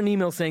 I got an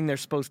email saying they're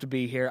supposed to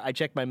be here. I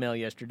checked my mail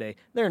yesterday.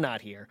 They're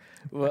not here.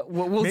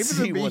 We'll Maybe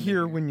see. they'll be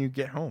here when you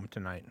get home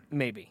tonight.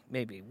 Maybe.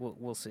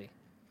 We'll see.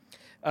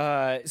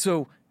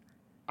 So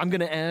I'm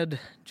going to add,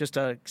 just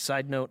a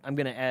side note, I'm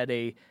going to add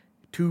a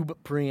tube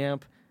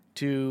preamp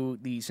to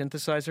the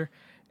synthesizer.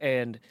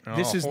 And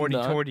this is not...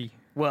 hoity-toity.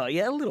 Well,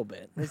 yeah, a little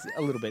bit.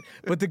 A little bit.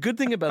 But the good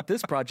thing about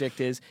this project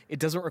is it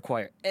doesn't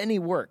require any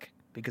work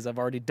because I've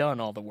already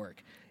done all the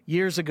work.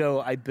 Years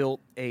ago, I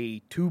built a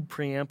tube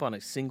preamp on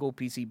a single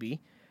PCB,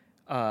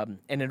 and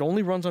it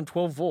only runs on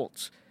 12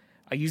 volts.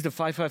 I used a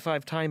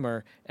 555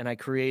 timer, and I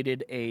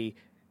created a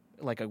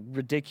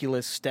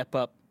ridiculous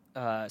step-up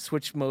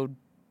switch mode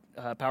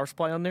power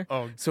supply on there.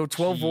 Oh, so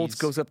 12 volts jeez.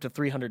 goes up to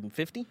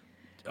 350.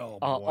 Oh,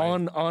 boy.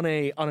 On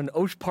an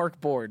Osh Park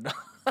board,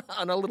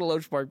 on a little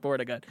Osh Park board,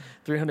 I got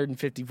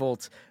 350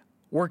 volts.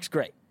 Works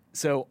great.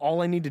 So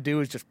all I need to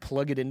do is just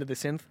plug it into the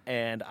synth,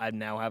 and I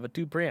now have a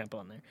tube preamp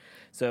on there.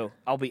 So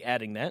I'll be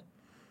adding that.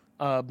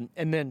 And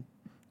then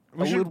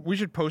we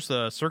should post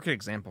a circuit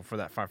example for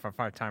that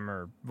 555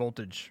 timer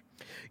voltage.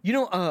 You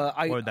know,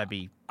 What would that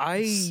be?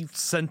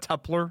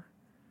 Centupler?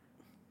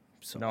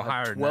 so No,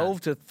 higher than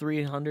 12 to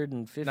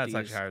 350. That's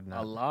actually is higher than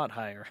that. a lot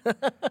higher.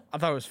 I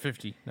thought it was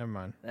 50. Never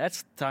mind.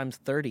 That's times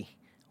 30,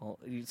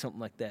 something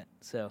like that.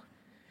 So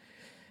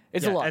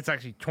it's a lot. It's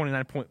actually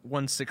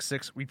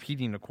 29.166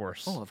 repeating, of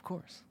course. Oh, of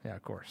course. Yeah,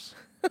 of course.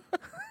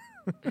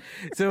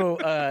 So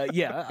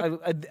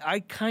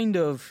I kind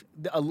of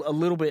a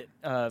little bit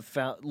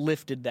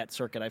lifted that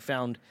circuit. I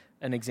found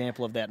an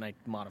example of that and I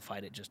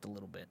modified it just a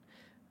little bit,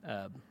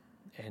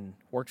 and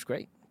works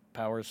great.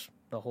 Powers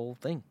the whole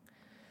thing.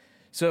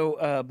 So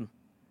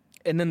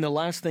and then the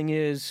last thing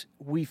is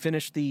we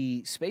finished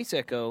the Space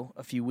Echo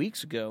a few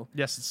weeks ago,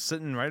 Yes, it's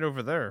sitting right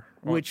over there.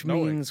 Well, which no,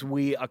 means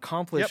we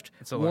accomplished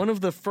Yep, it's over. one of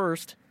the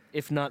first,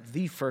 if not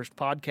the first,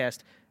 podcast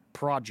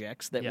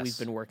projects that Yes. we've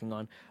been working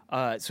on.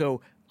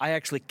 So I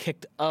actually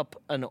kicked up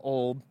an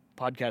old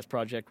podcast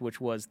project,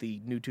 which was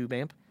the new tube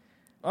amp.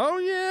 Oh,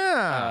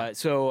 yeah.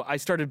 So I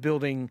started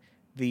building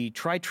the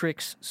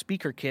Tritrix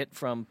speaker kit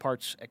from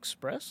Parts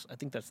Express. I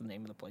think that's the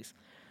name of the place.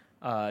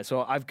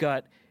 So I've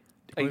got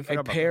Totally forgot a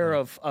about pair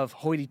that. of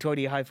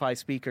hoity-toity hi-fi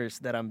speakers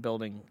that I'm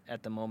building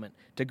at the moment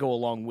to go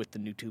along with the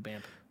new tube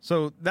amp.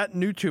 So that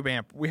new tube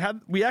amp, we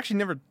actually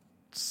never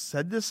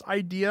said this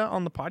idea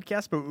on the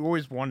podcast, but we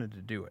always wanted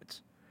to do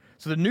it.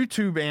 So the new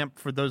tube amp,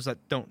 for those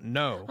that don't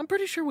know, I'm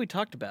pretty sure we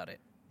talked about it.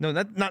 no,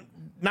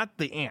 not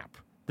the amp.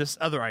 This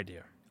other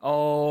idea.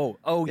 Oh,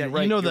 Yeah, you're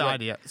right. you know the you're right.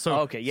 idea. So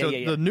Okay,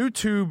 yeah. The new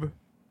tube,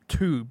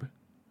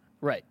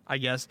 Right. I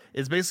guess,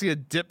 is basically a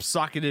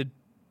dip-socketed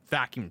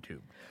vacuum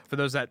tube. For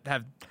those that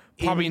have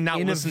probably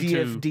not in listened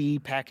a to,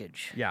 VFD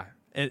package. yeah,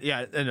 and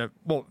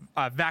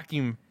a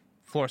vacuum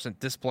fluorescent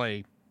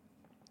display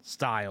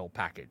style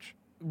package.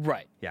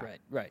 Right. Yeah.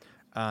 Right.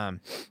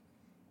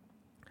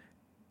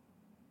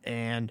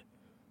 And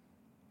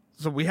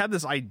so we had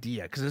this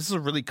idea because this is a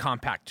really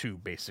compact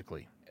tube,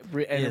 basically.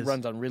 And it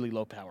runs on really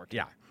low power. Too.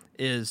 Yeah,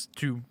 is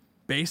to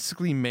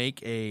basically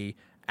make a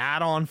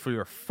add-on for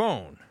your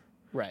phone.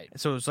 Right.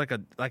 So it's like a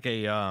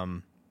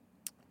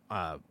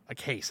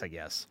case, I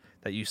guess,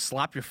 that you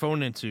slap your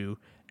phone into,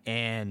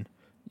 and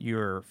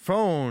your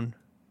phone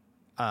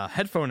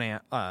headphone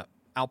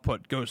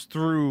output goes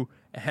through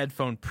a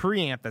headphone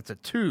preamp that's a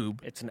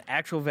tube. It's an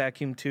actual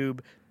vacuum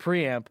tube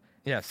preamp.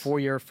 Yes. For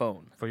your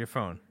phone. For your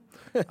phone.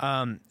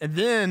 And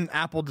then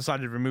Apple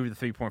decided to remove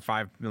the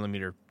 3.5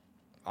 millimeter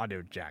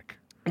audio jack.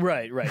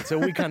 Right. So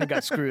we kind of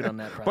got screwed on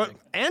that But project.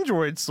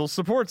 Android still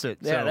supports it.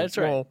 Yeah, so that's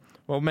right.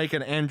 We'll make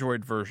an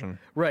Android version.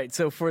 Right.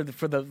 So for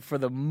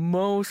the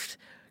most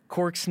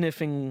cork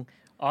sniffing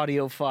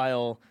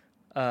audiophile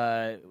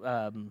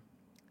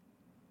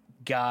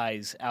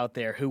guys out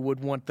there who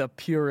would want the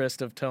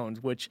purest of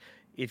tones, which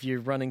if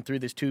you're running through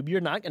this tube, you're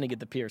not going to get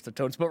the purest of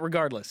tones. But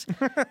regardless,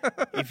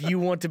 if you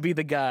want to be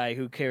the guy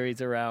who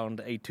carries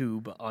around a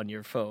tube on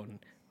your phone,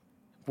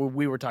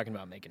 we were talking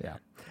about making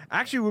that.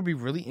 Actually, what would be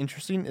really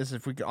interesting is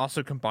if we could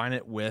also combine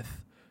it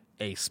with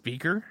a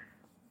speaker.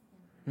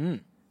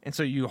 And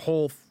so your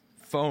whole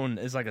phone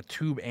is like a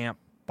tube amp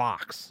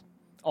box.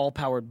 All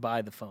powered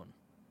by the phone.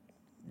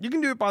 You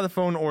can do it by the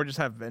phone or just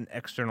have an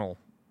external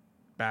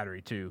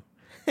battery too.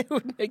 It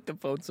would make the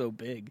phone so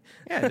big.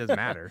 Yeah, it doesn't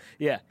matter.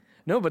 Yeah.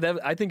 No, but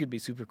I think it'd be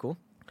super cool.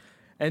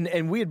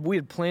 And we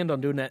had planned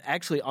on doing that.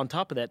 Actually, on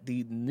top of that,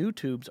 the new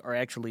tubes are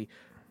actually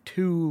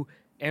two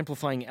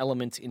amplifying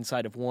elements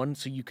inside of one,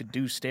 so you could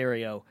do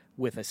stereo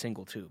with a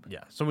single tube.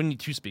 Yeah, so we need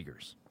two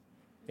speakers.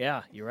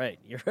 Yeah, you're right.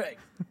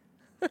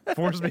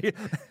 4 speakers.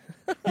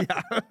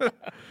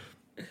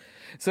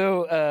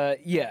 So,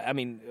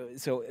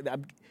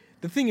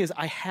 the thing is,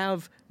 I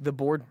have the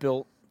board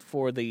built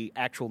for the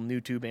actual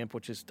new tube amp,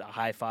 which is a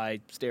hi-fi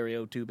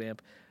stereo tube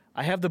amp.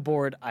 I have the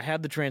board. I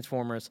have the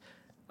transformers.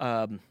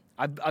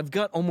 I've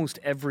got almost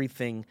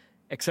everything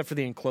except for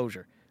the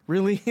enclosure.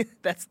 Really,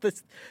 that's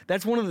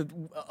one of the,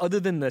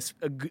 other than this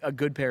a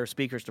good pair of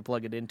speakers to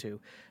plug it into.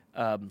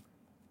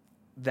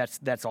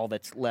 That's all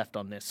that's left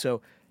on this.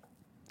 So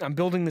I'm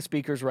building the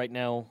speakers right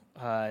now.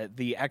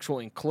 The actual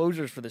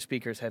enclosures for the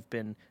speakers have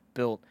been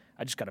built.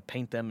 I just got to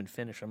paint them and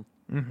finish them.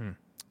 Mm-hmm.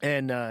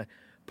 And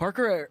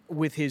Parker,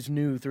 with his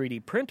new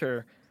 3D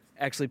printer,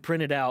 actually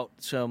printed out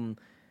some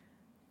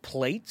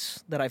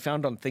plates that I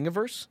found on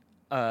Thingiverse.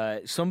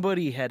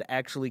 Somebody had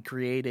actually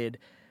created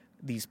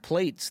these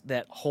plates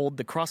that hold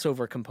the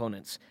crossover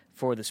components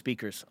for the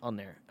speakers on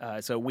there.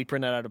 So we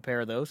printed out a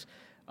pair of those,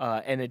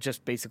 and it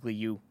just basically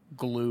you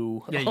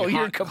glue all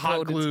your components.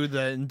 Hot glue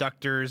the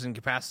inductors and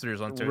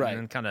capacitors onto Right. it, and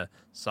then kind of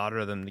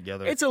solder them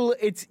together.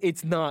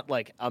 It's not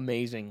like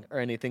amazing or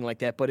anything like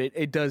that, but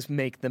it does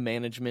make the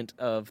management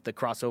of the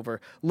crossover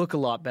look a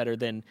lot better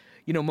than,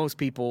 most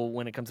people,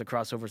 when it comes to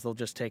crossovers, they'll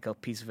just take a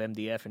piece of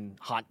MDF and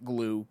hot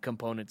glue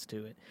components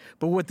to it.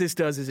 But what this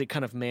does is it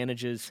kind of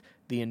manages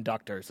the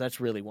inductors. That's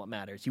really what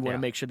matters. You want to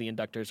make sure the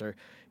inductors are,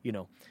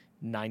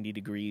 90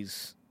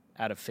 degrees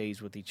out of phase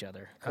with each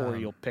other, or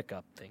you'll pick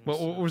up things. what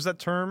was that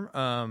term?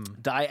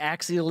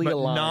 Diaxially But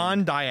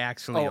aligned.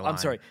 non-diaxially aligned. I'm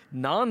sorry,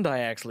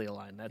 non-diaxially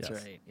aligned. That's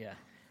Yes. right. Yeah.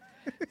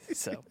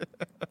 So.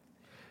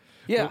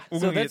 Yeah. We're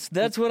So gonna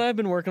that's what I've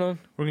been working on.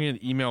 We're going to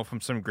get an email from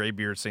some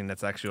graybeard saying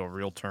that's actually a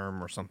real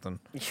term or something.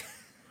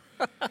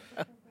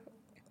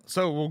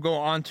 So we'll go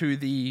on to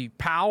the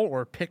PAL,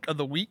 or pick of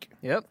the week.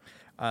 Yep.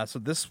 So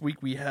this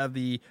week we have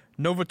the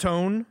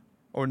Novatone,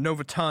 or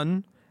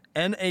Novatun,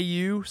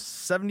 NAU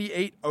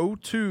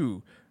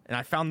 7802. And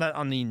I found that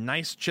on the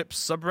Nice Chips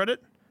subreddit.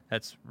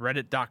 That's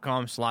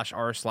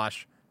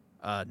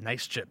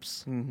reddit.com/r/nice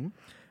chips.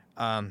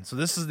 Mm-hmm. So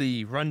this is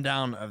the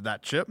rundown of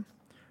that chip.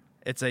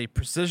 It's a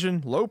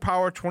precision, low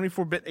power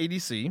 24-bit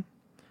ADC,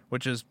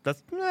 which is,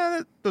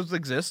 those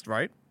exist,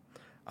 right?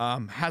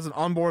 Has an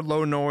onboard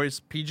low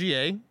noise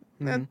PGA,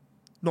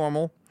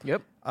 normal.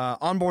 Yep.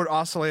 Onboard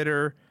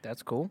oscillator,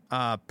 That's cool.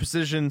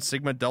 precision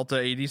Sigma Delta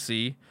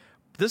ADC.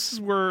 This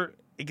is where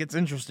it gets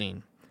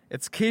interesting.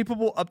 It's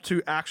capable up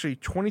to actually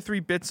 23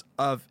 bits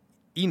of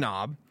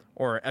ENOB,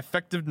 or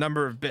effective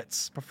number of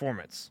bits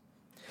performance.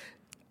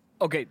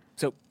 Okay.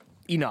 So,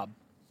 ENOB.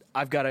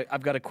 I've got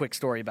a quick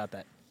story about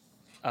that.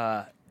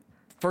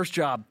 First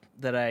job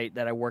that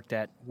I worked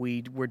at,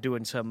 we were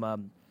doing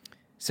some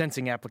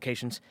sensing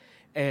applications,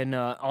 and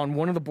on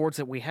one of the boards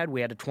that we had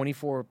a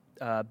 24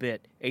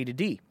 bit A to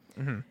D,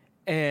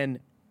 and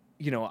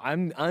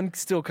I'm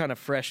still kind of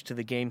fresh to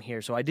the game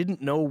here, so I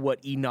didn't know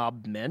what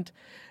enob meant.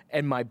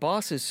 And my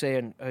boss is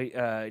saying,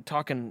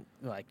 talking,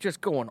 like,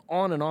 just going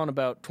on and on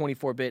about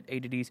 24-bit A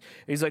to Ds.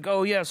 He's like,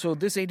 oh, yeah, so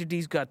this A to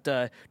D's got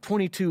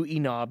 22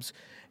 enobs.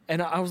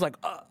 And I was like,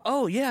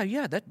 oh,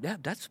 yeah,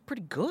 that's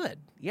pretty good.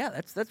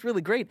 Yeah, that's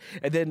really great.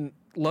 And then,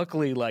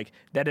 luckily, like,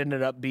 that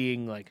ended up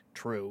being, like,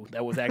 true.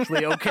 That was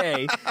actually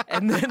okay.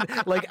 And then,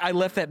 like, I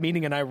left that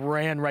meeting and I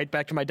ran right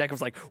back to my deck. I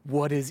was like,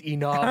 what is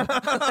enob?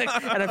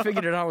 And I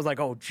figured it out. I was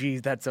like, oh,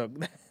 geez, that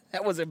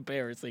was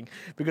embarrassing.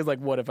 Because, like,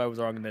 what if I was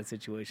wrong in that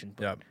situation?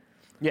 But,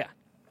 yeah.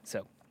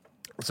 So,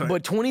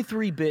 but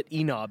 23-bit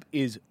enob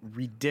is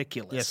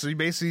ridiculous. Yeah, so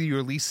basically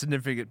your least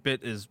significant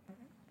bit is,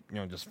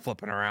 just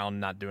flipping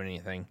around, not doing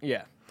anything.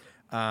 Yeah.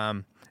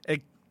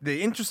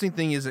 The interesting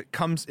thing is it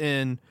comes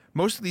in,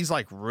 most of these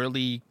like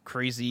really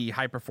crazy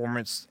high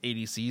performance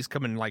ADCs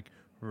come in like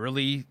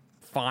really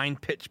fine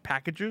pitch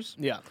packages.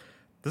 Yeah.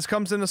 This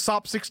comes in a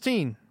SOP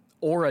 16.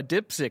 Or a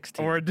DIP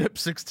 16. Or a DIP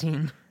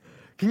 16.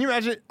 Can you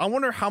imagine? I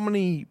wonder how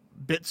many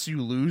bits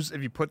you lose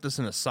if you put this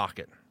in a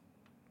socket.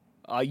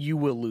 You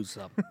will lose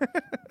some.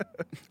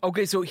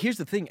 Okay, so here's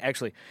the thing,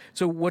 actually.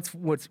 So what's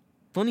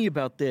funny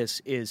about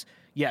this is,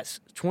 yes,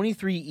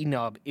 23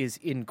 enob is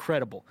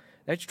incredible.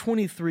 That's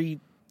 23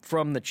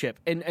 from the chip.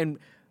 And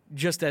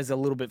just as a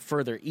little bit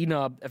further,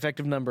 enob,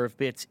 effective number of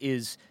bits,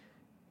 is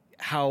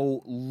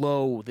how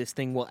low this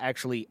thing will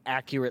actually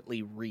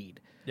accurately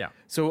read. Yeah.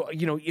 So,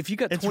 if you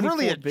got 24 it's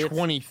really a bits...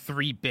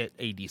 23-bit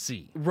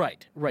ADC.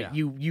 Right. Yeah.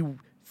 You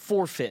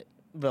forfeit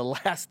the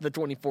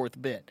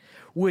 24th bit,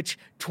 which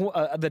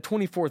the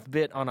 24th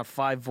bit on a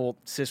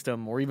 5-volt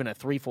system or even a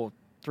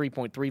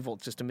 3.3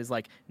 volt system is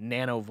like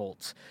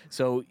nanovolts.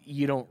 So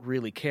you don't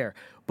really care.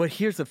 But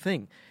here's the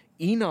thing.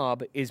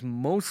 Enob is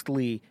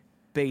mostly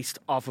based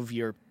off of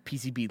your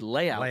PCB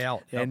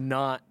layout and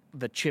not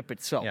the chip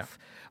itself. Yeah.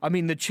 I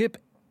mean, the chip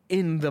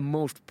in the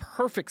most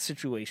perfect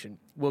situation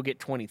will get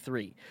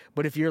 23.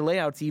 But if your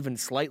layout's even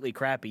slightly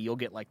crappy, you'll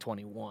get like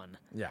 21.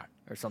 Yeah.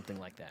 Or something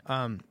like that.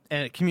 And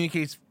it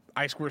communicates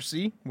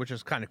I2C, which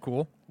is kind of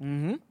cool.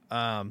 Mm-hmm.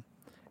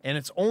 And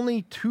it's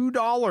only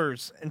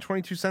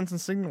 $2.22 in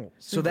signal.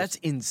 So that's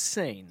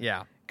insane.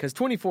 Yeah. Because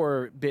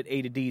 24-bit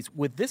A to Ds,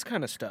 with this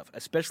kind of stuff,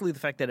 especially the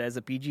fact that it has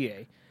a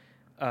PGA,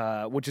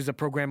 which is a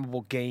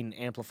programmable gain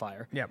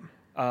amplifier, Yep.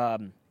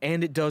 And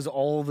it does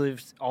all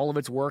of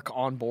its work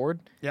on board,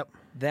 Yep.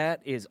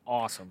 that is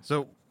awesome.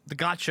 So the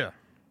gotcha.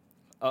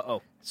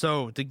 Uh-oh.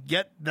 So to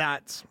get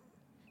that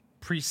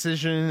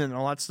precision and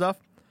all that stuff,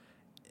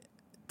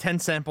 10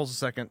 samples a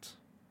second,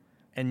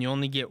 and you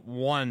only get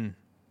one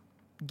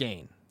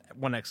gain,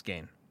 1x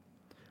gain.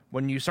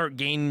 When you start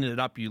gaining it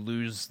up, you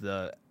lose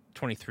the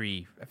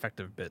 23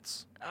 effective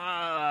bits.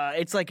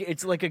 It's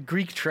like a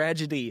Greek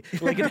tragedy.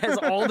 Like, it has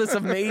all this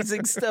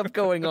amazing stuff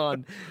going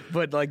on,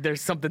 but like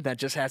there's something that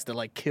just has to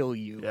like kill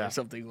you or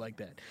something like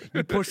that.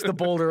 You push the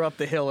boulder up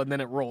the hill and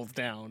then it rolls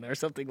down or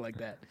something like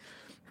that.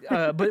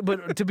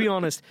 But to be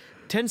honest,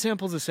 10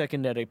 samples a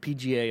second at a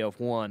PGA of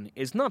 1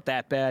 is not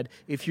that bad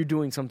if you're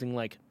doing something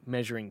like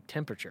measuring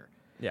temperature.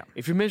 Yeah.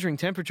 If you're measuring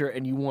temperature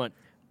and you want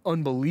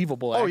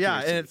unbelievable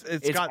accuracy, and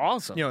it's got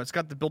awesome. It's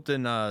got the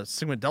built-in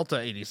Sigma Delta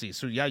ADC,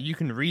 so yeah, you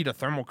can read a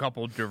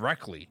thermocouple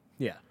directly.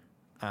 Yeah.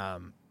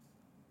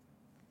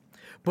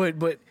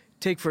 But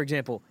take for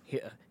example,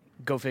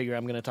 go figure.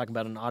 I'm going to talk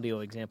about an audio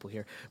example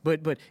here.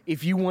 But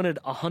if you wanted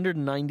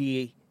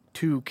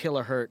 192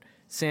 kilohertz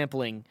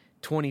sampling,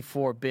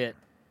 24-bit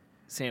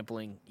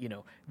sampling,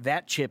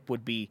 that chip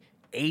would be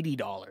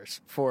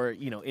 $80 for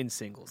in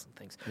singles and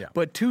things. Yeah.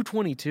 But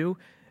 222.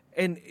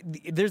 And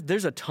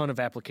there's a ton of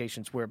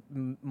applications where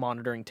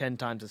monitoring 10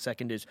 times a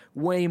second is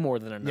way more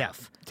than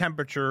enough. Yeah,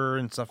 temperature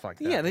and stuff like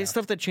that. Yeah, there's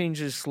stuff that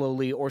changes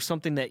slowly, or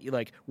something that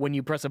like when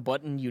you press a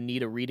button, you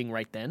need a reading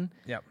right then.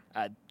 Yep.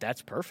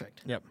 That's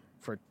perfect. Yep.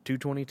 For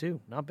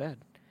 222, not bad.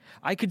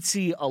 I could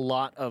see a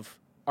lot of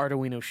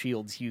Arduino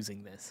Shields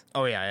using this.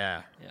 Oh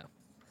yeah. Yeah.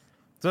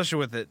 Especially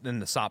with it in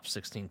the SOP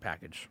 16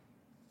 package.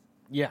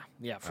 Yeah,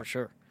 for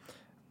sure.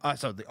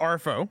 So the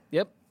RFO.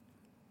 Yep.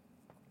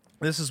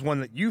 This is one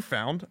that you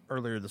found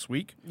earlier this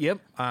week. Yep.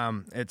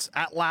 It's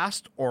at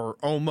last, or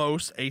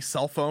almost, a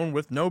cell phone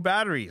with no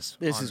batteries.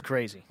 This is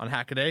crazy. On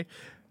Hackaday.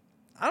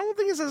 I don't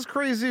think it's as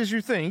crazy as you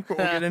think, but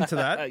we'll get into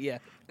that. Yeah.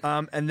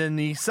 And then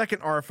the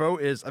second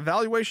RFO is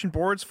evaluation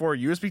boards for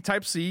USB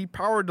Type-C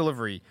power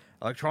delivery,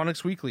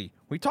 Electronics Weekly.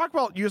 We talk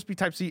about USB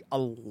Type-C a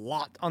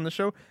lot on the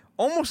show,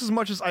 almost as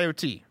much as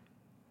IoT.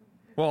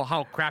 Well,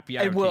 how crappy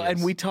IoT is.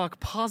 And we talk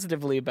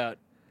positively about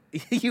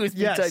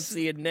USB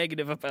Type-C and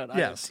negative about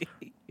IoT.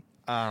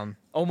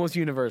 Almost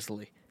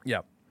universally. Yeah.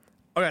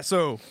 Okay,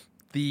 so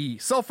the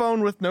cell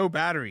phone with no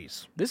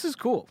batteries. This is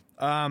cool.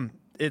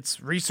 It's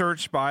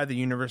researched by the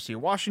University of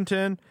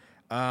Washington.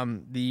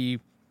 The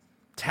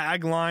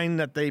tagline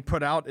that they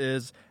put out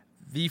is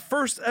the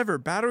first ever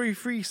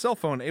battery-free cell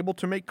phone able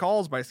to make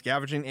calls by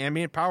scavenging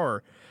ambient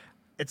power.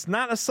 It's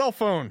not a cell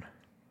phone.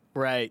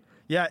 Right.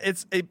 Yeah,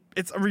 it's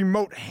a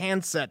remote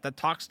handset that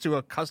talks to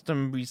a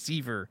custom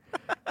receiver.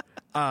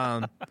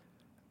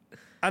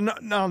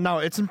 No,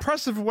 it's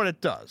impressive what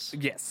it does.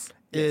 Yes.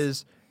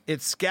 Is it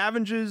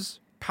scavenges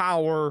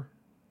power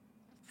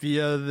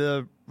via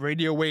the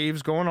radio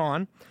waves going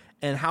on,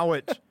 and how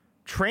it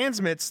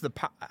transmits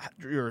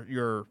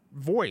your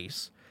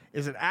voice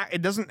is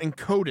it doesn't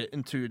encode it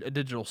into a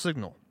digital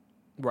signal.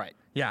 Right.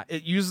 Yeah,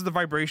 it uses the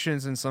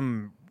vibrations in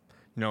some,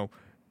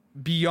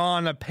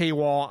 beyond a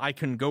paywall I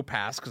couldn't go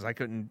past because I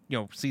couldn't,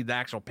 see the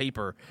actual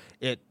paper.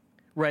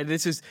 Right.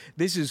 This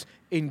is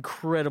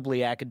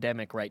incredibly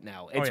academic right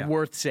now. It's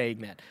worth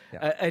saying that.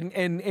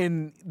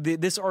 Yeah.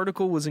 This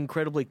article was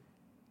incredibly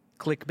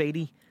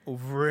clickbaity.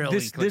 Really,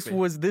 This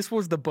was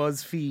the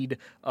BuzzFeed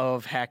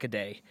of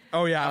Hackaday.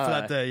 Oh yeah, after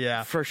that day,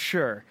 yeah, for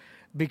sure.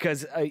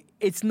 Because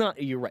it's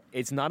not. You're right.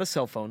 It's not a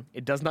cell phone.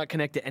 It does not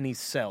connect to any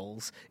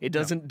cells. It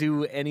doesn't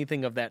do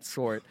anything of that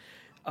sort.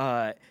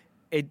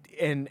 It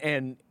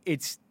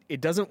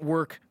doesn't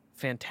work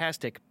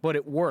fantastic, but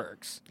it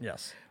works.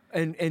 Yes.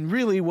 And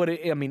really,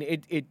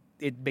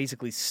 it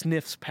basically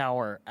sniffs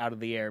power out of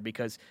the air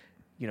because,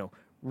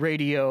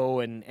 radio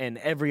and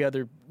every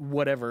other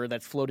whatever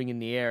that's floating in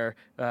the air,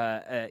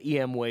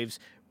 EM waves,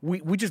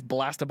 we just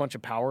blast a bunch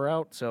of power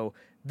out. So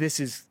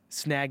this is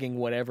snagging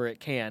whatever it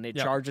can. It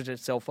charges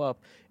itself up,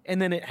 and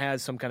then it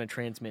has some kind of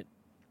transmit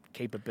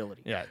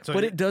capability. Yeah, so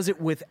but it does it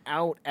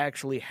without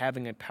actually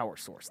having a power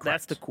source. Correct.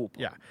 That's the cool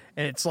part. Yeah,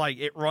 and it's like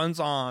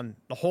the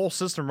whole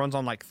system runs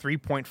on like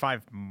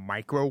 3.5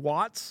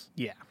 microwatts.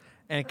 Yeah.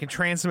 And it can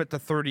transmit to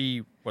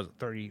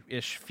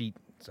 30-ish feet.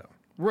 So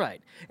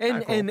right,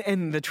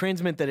 and the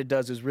transmit that it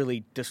does is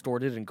really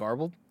distorted and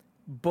garbled,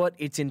 but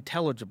it's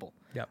intelligible.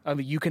 Yeah, I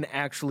mean, you can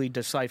actually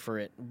decipher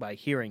it by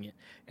hearing it,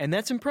 and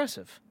that's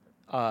impressive.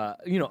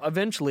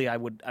 Eventually, I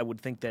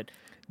would think that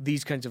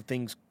these kinds of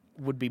things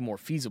would be more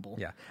feasible.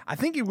 Yeah, I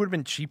think it would have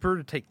been cheaper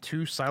to take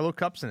 2 silo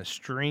cups and a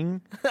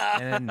string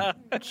and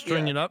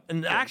string it up,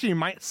 and actually it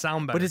might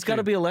sound better. But it's got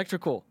to be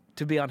electrical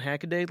to be on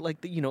Hackaday,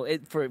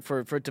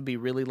 for it to be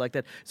really like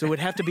that. So it would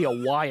have to be a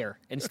wire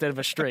instead of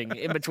a string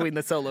in between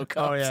the solo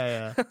cups. Oh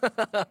yeah.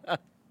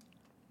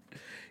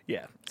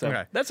 Yeah.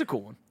 So that's a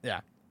cool one.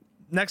 Yeah.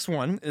 Next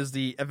one is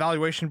the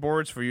evaluation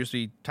boards for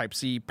USB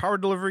Type-C power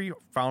delivery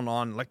found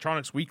on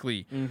Electronics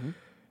Weekly. Mm-hmm.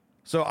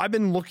 So I've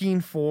been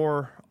looking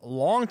for a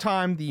long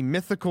time the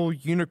mythical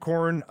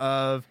unicorn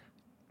of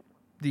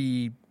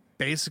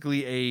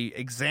basically a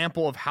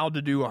example of how to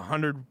do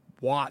 100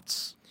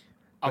 watts.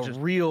 A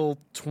real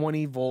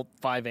 20-volt,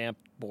 5-amp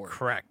board.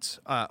 Correct.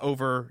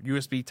 Over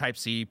USB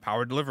Type-C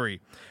power delivery.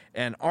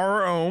 And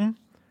ROM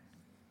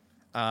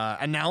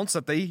announced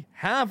that they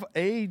have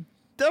a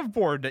dev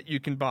board that you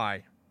can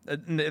buy,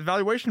 an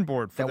evaluation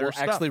board for their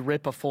stuff. That will actually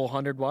rip a full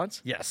 100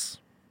 watts? Yes.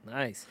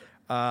 Nice.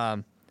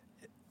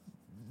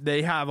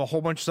 They have a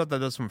whole bunch of stuff that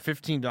does from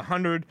 15 to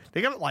 100.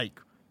 They got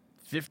like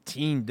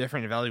 15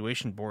 different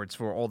evaluation boards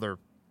for all their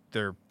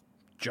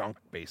junk,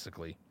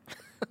 basically.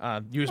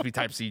 USB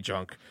Type-C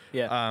junk.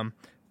 Yeah.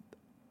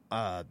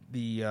 I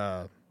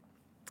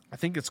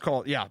think it's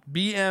called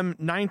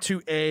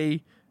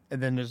BM92A,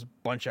 and then there's a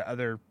bunch of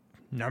other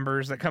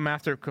numbers that come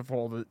after it for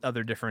all the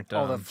other different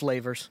all the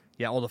flavors.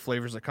 Yeah, all the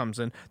flavors that comes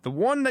in. The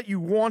one that you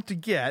want to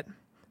get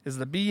is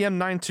the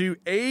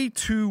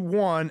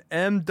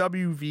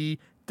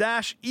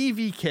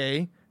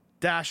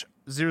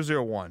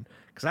BM92A21MWV-EVK-001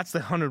 because that's the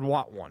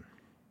 100-watt one.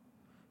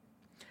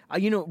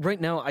 Right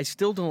now I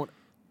still don't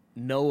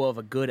know of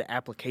a good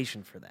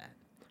application for that.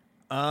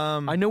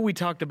 I know we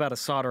talked about a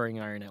soldering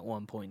iron at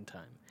one point in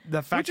time.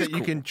 The fact that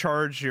you can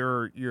charge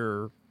your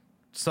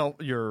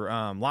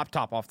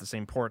laptop off the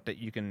same port that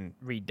you can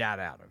read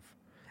data out of.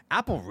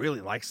 Apple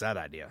really likes that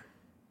idea.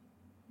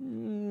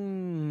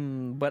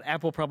 But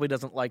Apple probably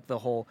doesn't like the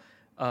whole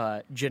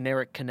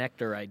generic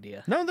connector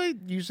idea. No, they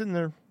use it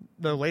in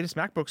the latest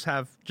MacBooks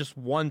have just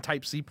one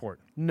Type-C port.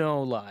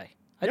 No lie.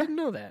 I didn't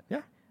know that.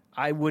 Yeah.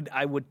 I would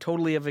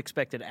totally have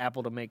expected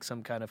Apple to make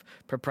some kind of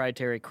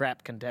proprietary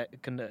crap USB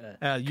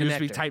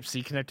connector.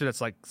 Type-C connector that's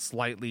like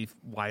slightly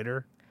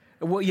wider.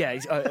 Well, yeah,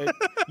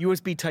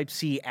 USB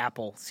Type-C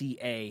Apple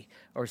CA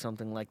or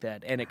something like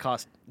that, and it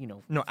cost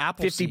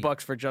Apple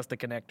 $50 for just the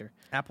connector.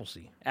 Apple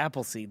C.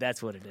 Apple C,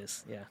 that's what it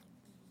is. Yeah.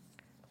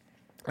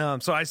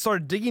 So I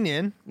started digging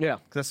in. Yeah.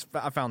 Because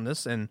I found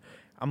this, and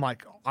I'm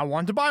like, I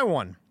want to buy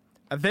one.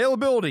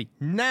 Availability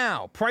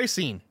now.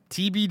 Pricing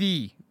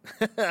TBD.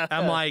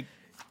 I'm like.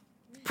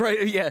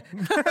 Yeah.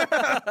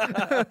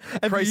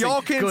 If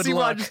y'all can't see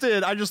what I just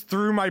did, I just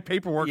threw my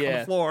paperwork on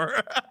the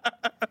floor.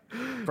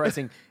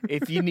 Pricing.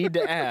 If you need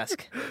to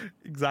ask.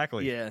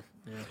 Exactly. Yeah.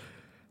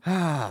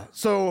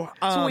 So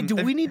wait, do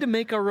we need to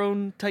make our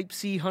own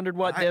Type-C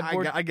 100-watt dev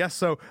board? I guess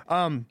so.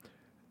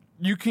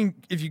 You can,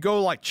 if you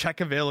go like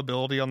check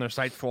availability on their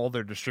site for all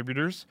their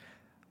distributors,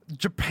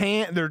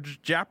 their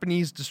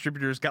Japanese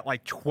distributors got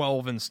like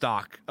 12 in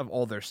stock of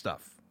all their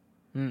stuff.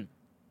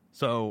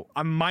 So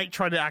I might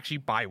try to actually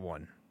buy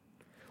one.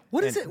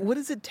 What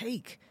does it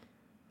take?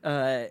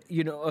 To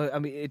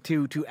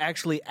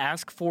actually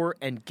ask for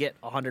and get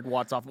 100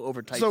 watts off of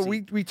over Type-C. So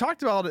we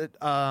talked about it.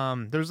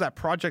 There's that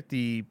project,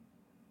 the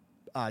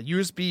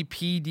USB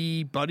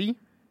PD Buddy.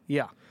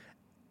 Yeah.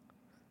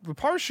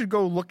 Repar should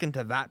go look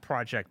into that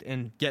project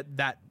and get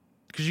that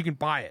because you can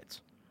buy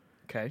it.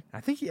 Okay.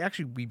 I think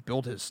we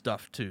built his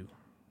stuff too.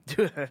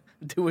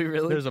 Do we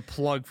really? There's a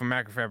plug from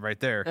Macrofab right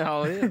there.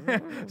 Oh yeah.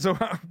 So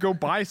go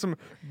buy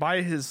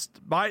his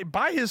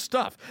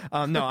stuff.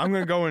 No, I'm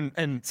gonna go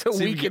and So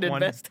see we if can get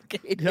one.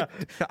 investigate. Yeah.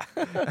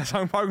 So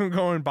I'm probably gonna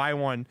go and buy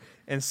one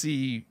and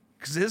see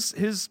because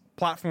his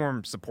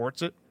platform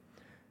supports it.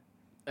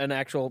 An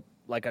actual,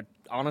 like a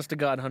honest to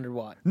God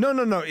 100-watt.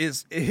 No.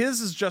 His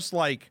is just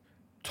like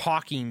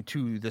talking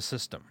to the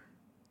system.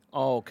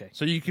 Oh, okay.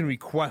 So you can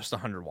request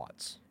 100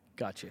 watts.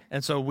 Gotcha.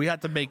 And so we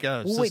have to make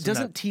a Well, wait, system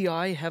doesn't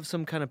TI have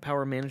some kind of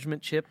power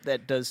management chip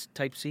that does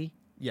Type C?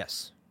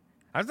 Yes.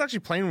 I was actually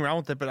playing around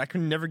with it, but I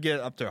could never get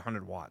it up to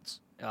 100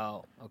 watts.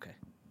 Oh, okay.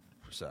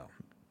 So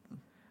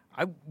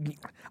I'm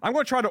going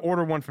to try to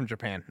order one from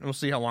Japan. And we'll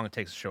see how long it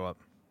takes to show up.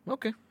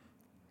 okay.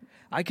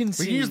 I can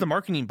see. We can use the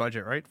marketing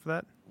budget, right, for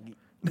that?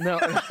 No,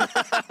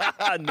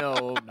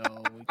 no,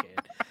 we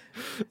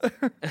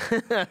can't.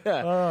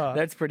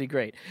 That's pretty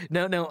great.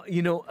 Now,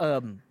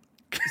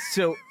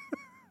 so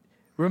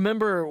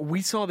remember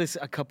we saw this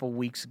a couple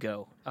weeks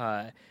ago.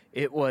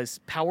 It was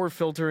power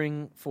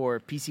filtering for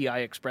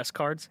PCI Express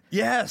cards.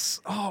 Yes.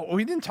 Oh,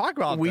 we didn't talk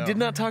about that. We did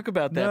not talk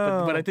about that,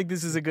 No. but I think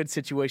this is a good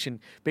situation.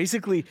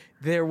 Basically,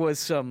 there was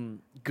some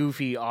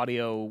goofy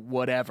audio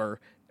whatever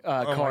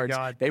cards.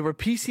 God. They were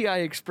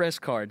PCI Express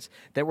cards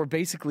that were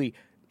basically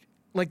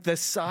like the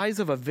size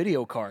of a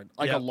video card,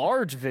 like Yep. a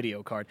large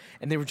video card,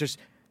 and they were just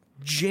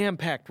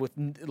jam-packed with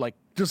like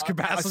Just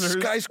capacitors.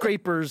 a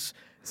skyscraper's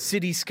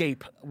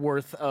cityscape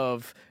worth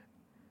of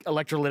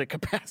electrolytic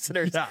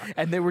capacitors, Yeah.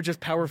 and they were just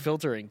power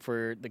filtering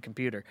for the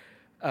computer.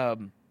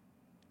 And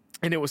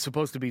it was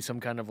supposed to be some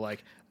kind of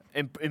like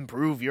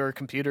improve your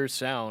computer's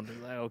sound.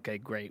 Okay,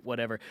 great,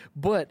 whatever.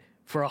 But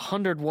for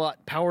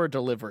 100-watt power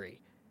delivery,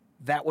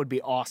 that would be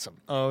awesome.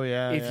 Oh,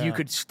 yeah. If you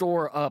could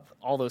store up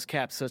all those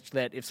caps such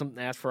that if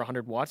something asked for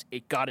 100 watts,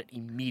 it got it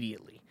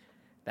immediately.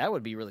 That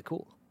would be really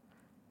cool.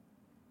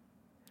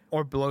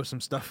 Or blow some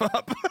stuff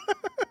up.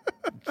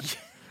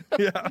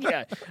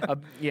 Yeah.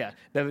 Yeah.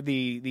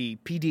 The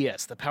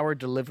PDS, the power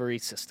delivery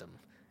system.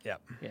 Yeah.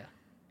 Yeah.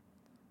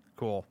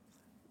 Cool.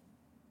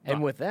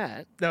 And with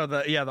that, No,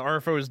 the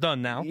RFO is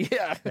done now.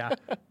 yeah. Yeah.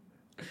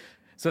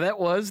 So that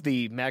was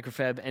the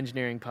Macrofab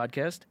Engineering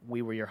Podcast.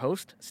 We were your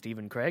host,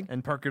 Stephen Craig.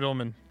 And Parker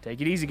Dillman. Take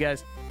it easy,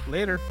 guys.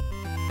 Later.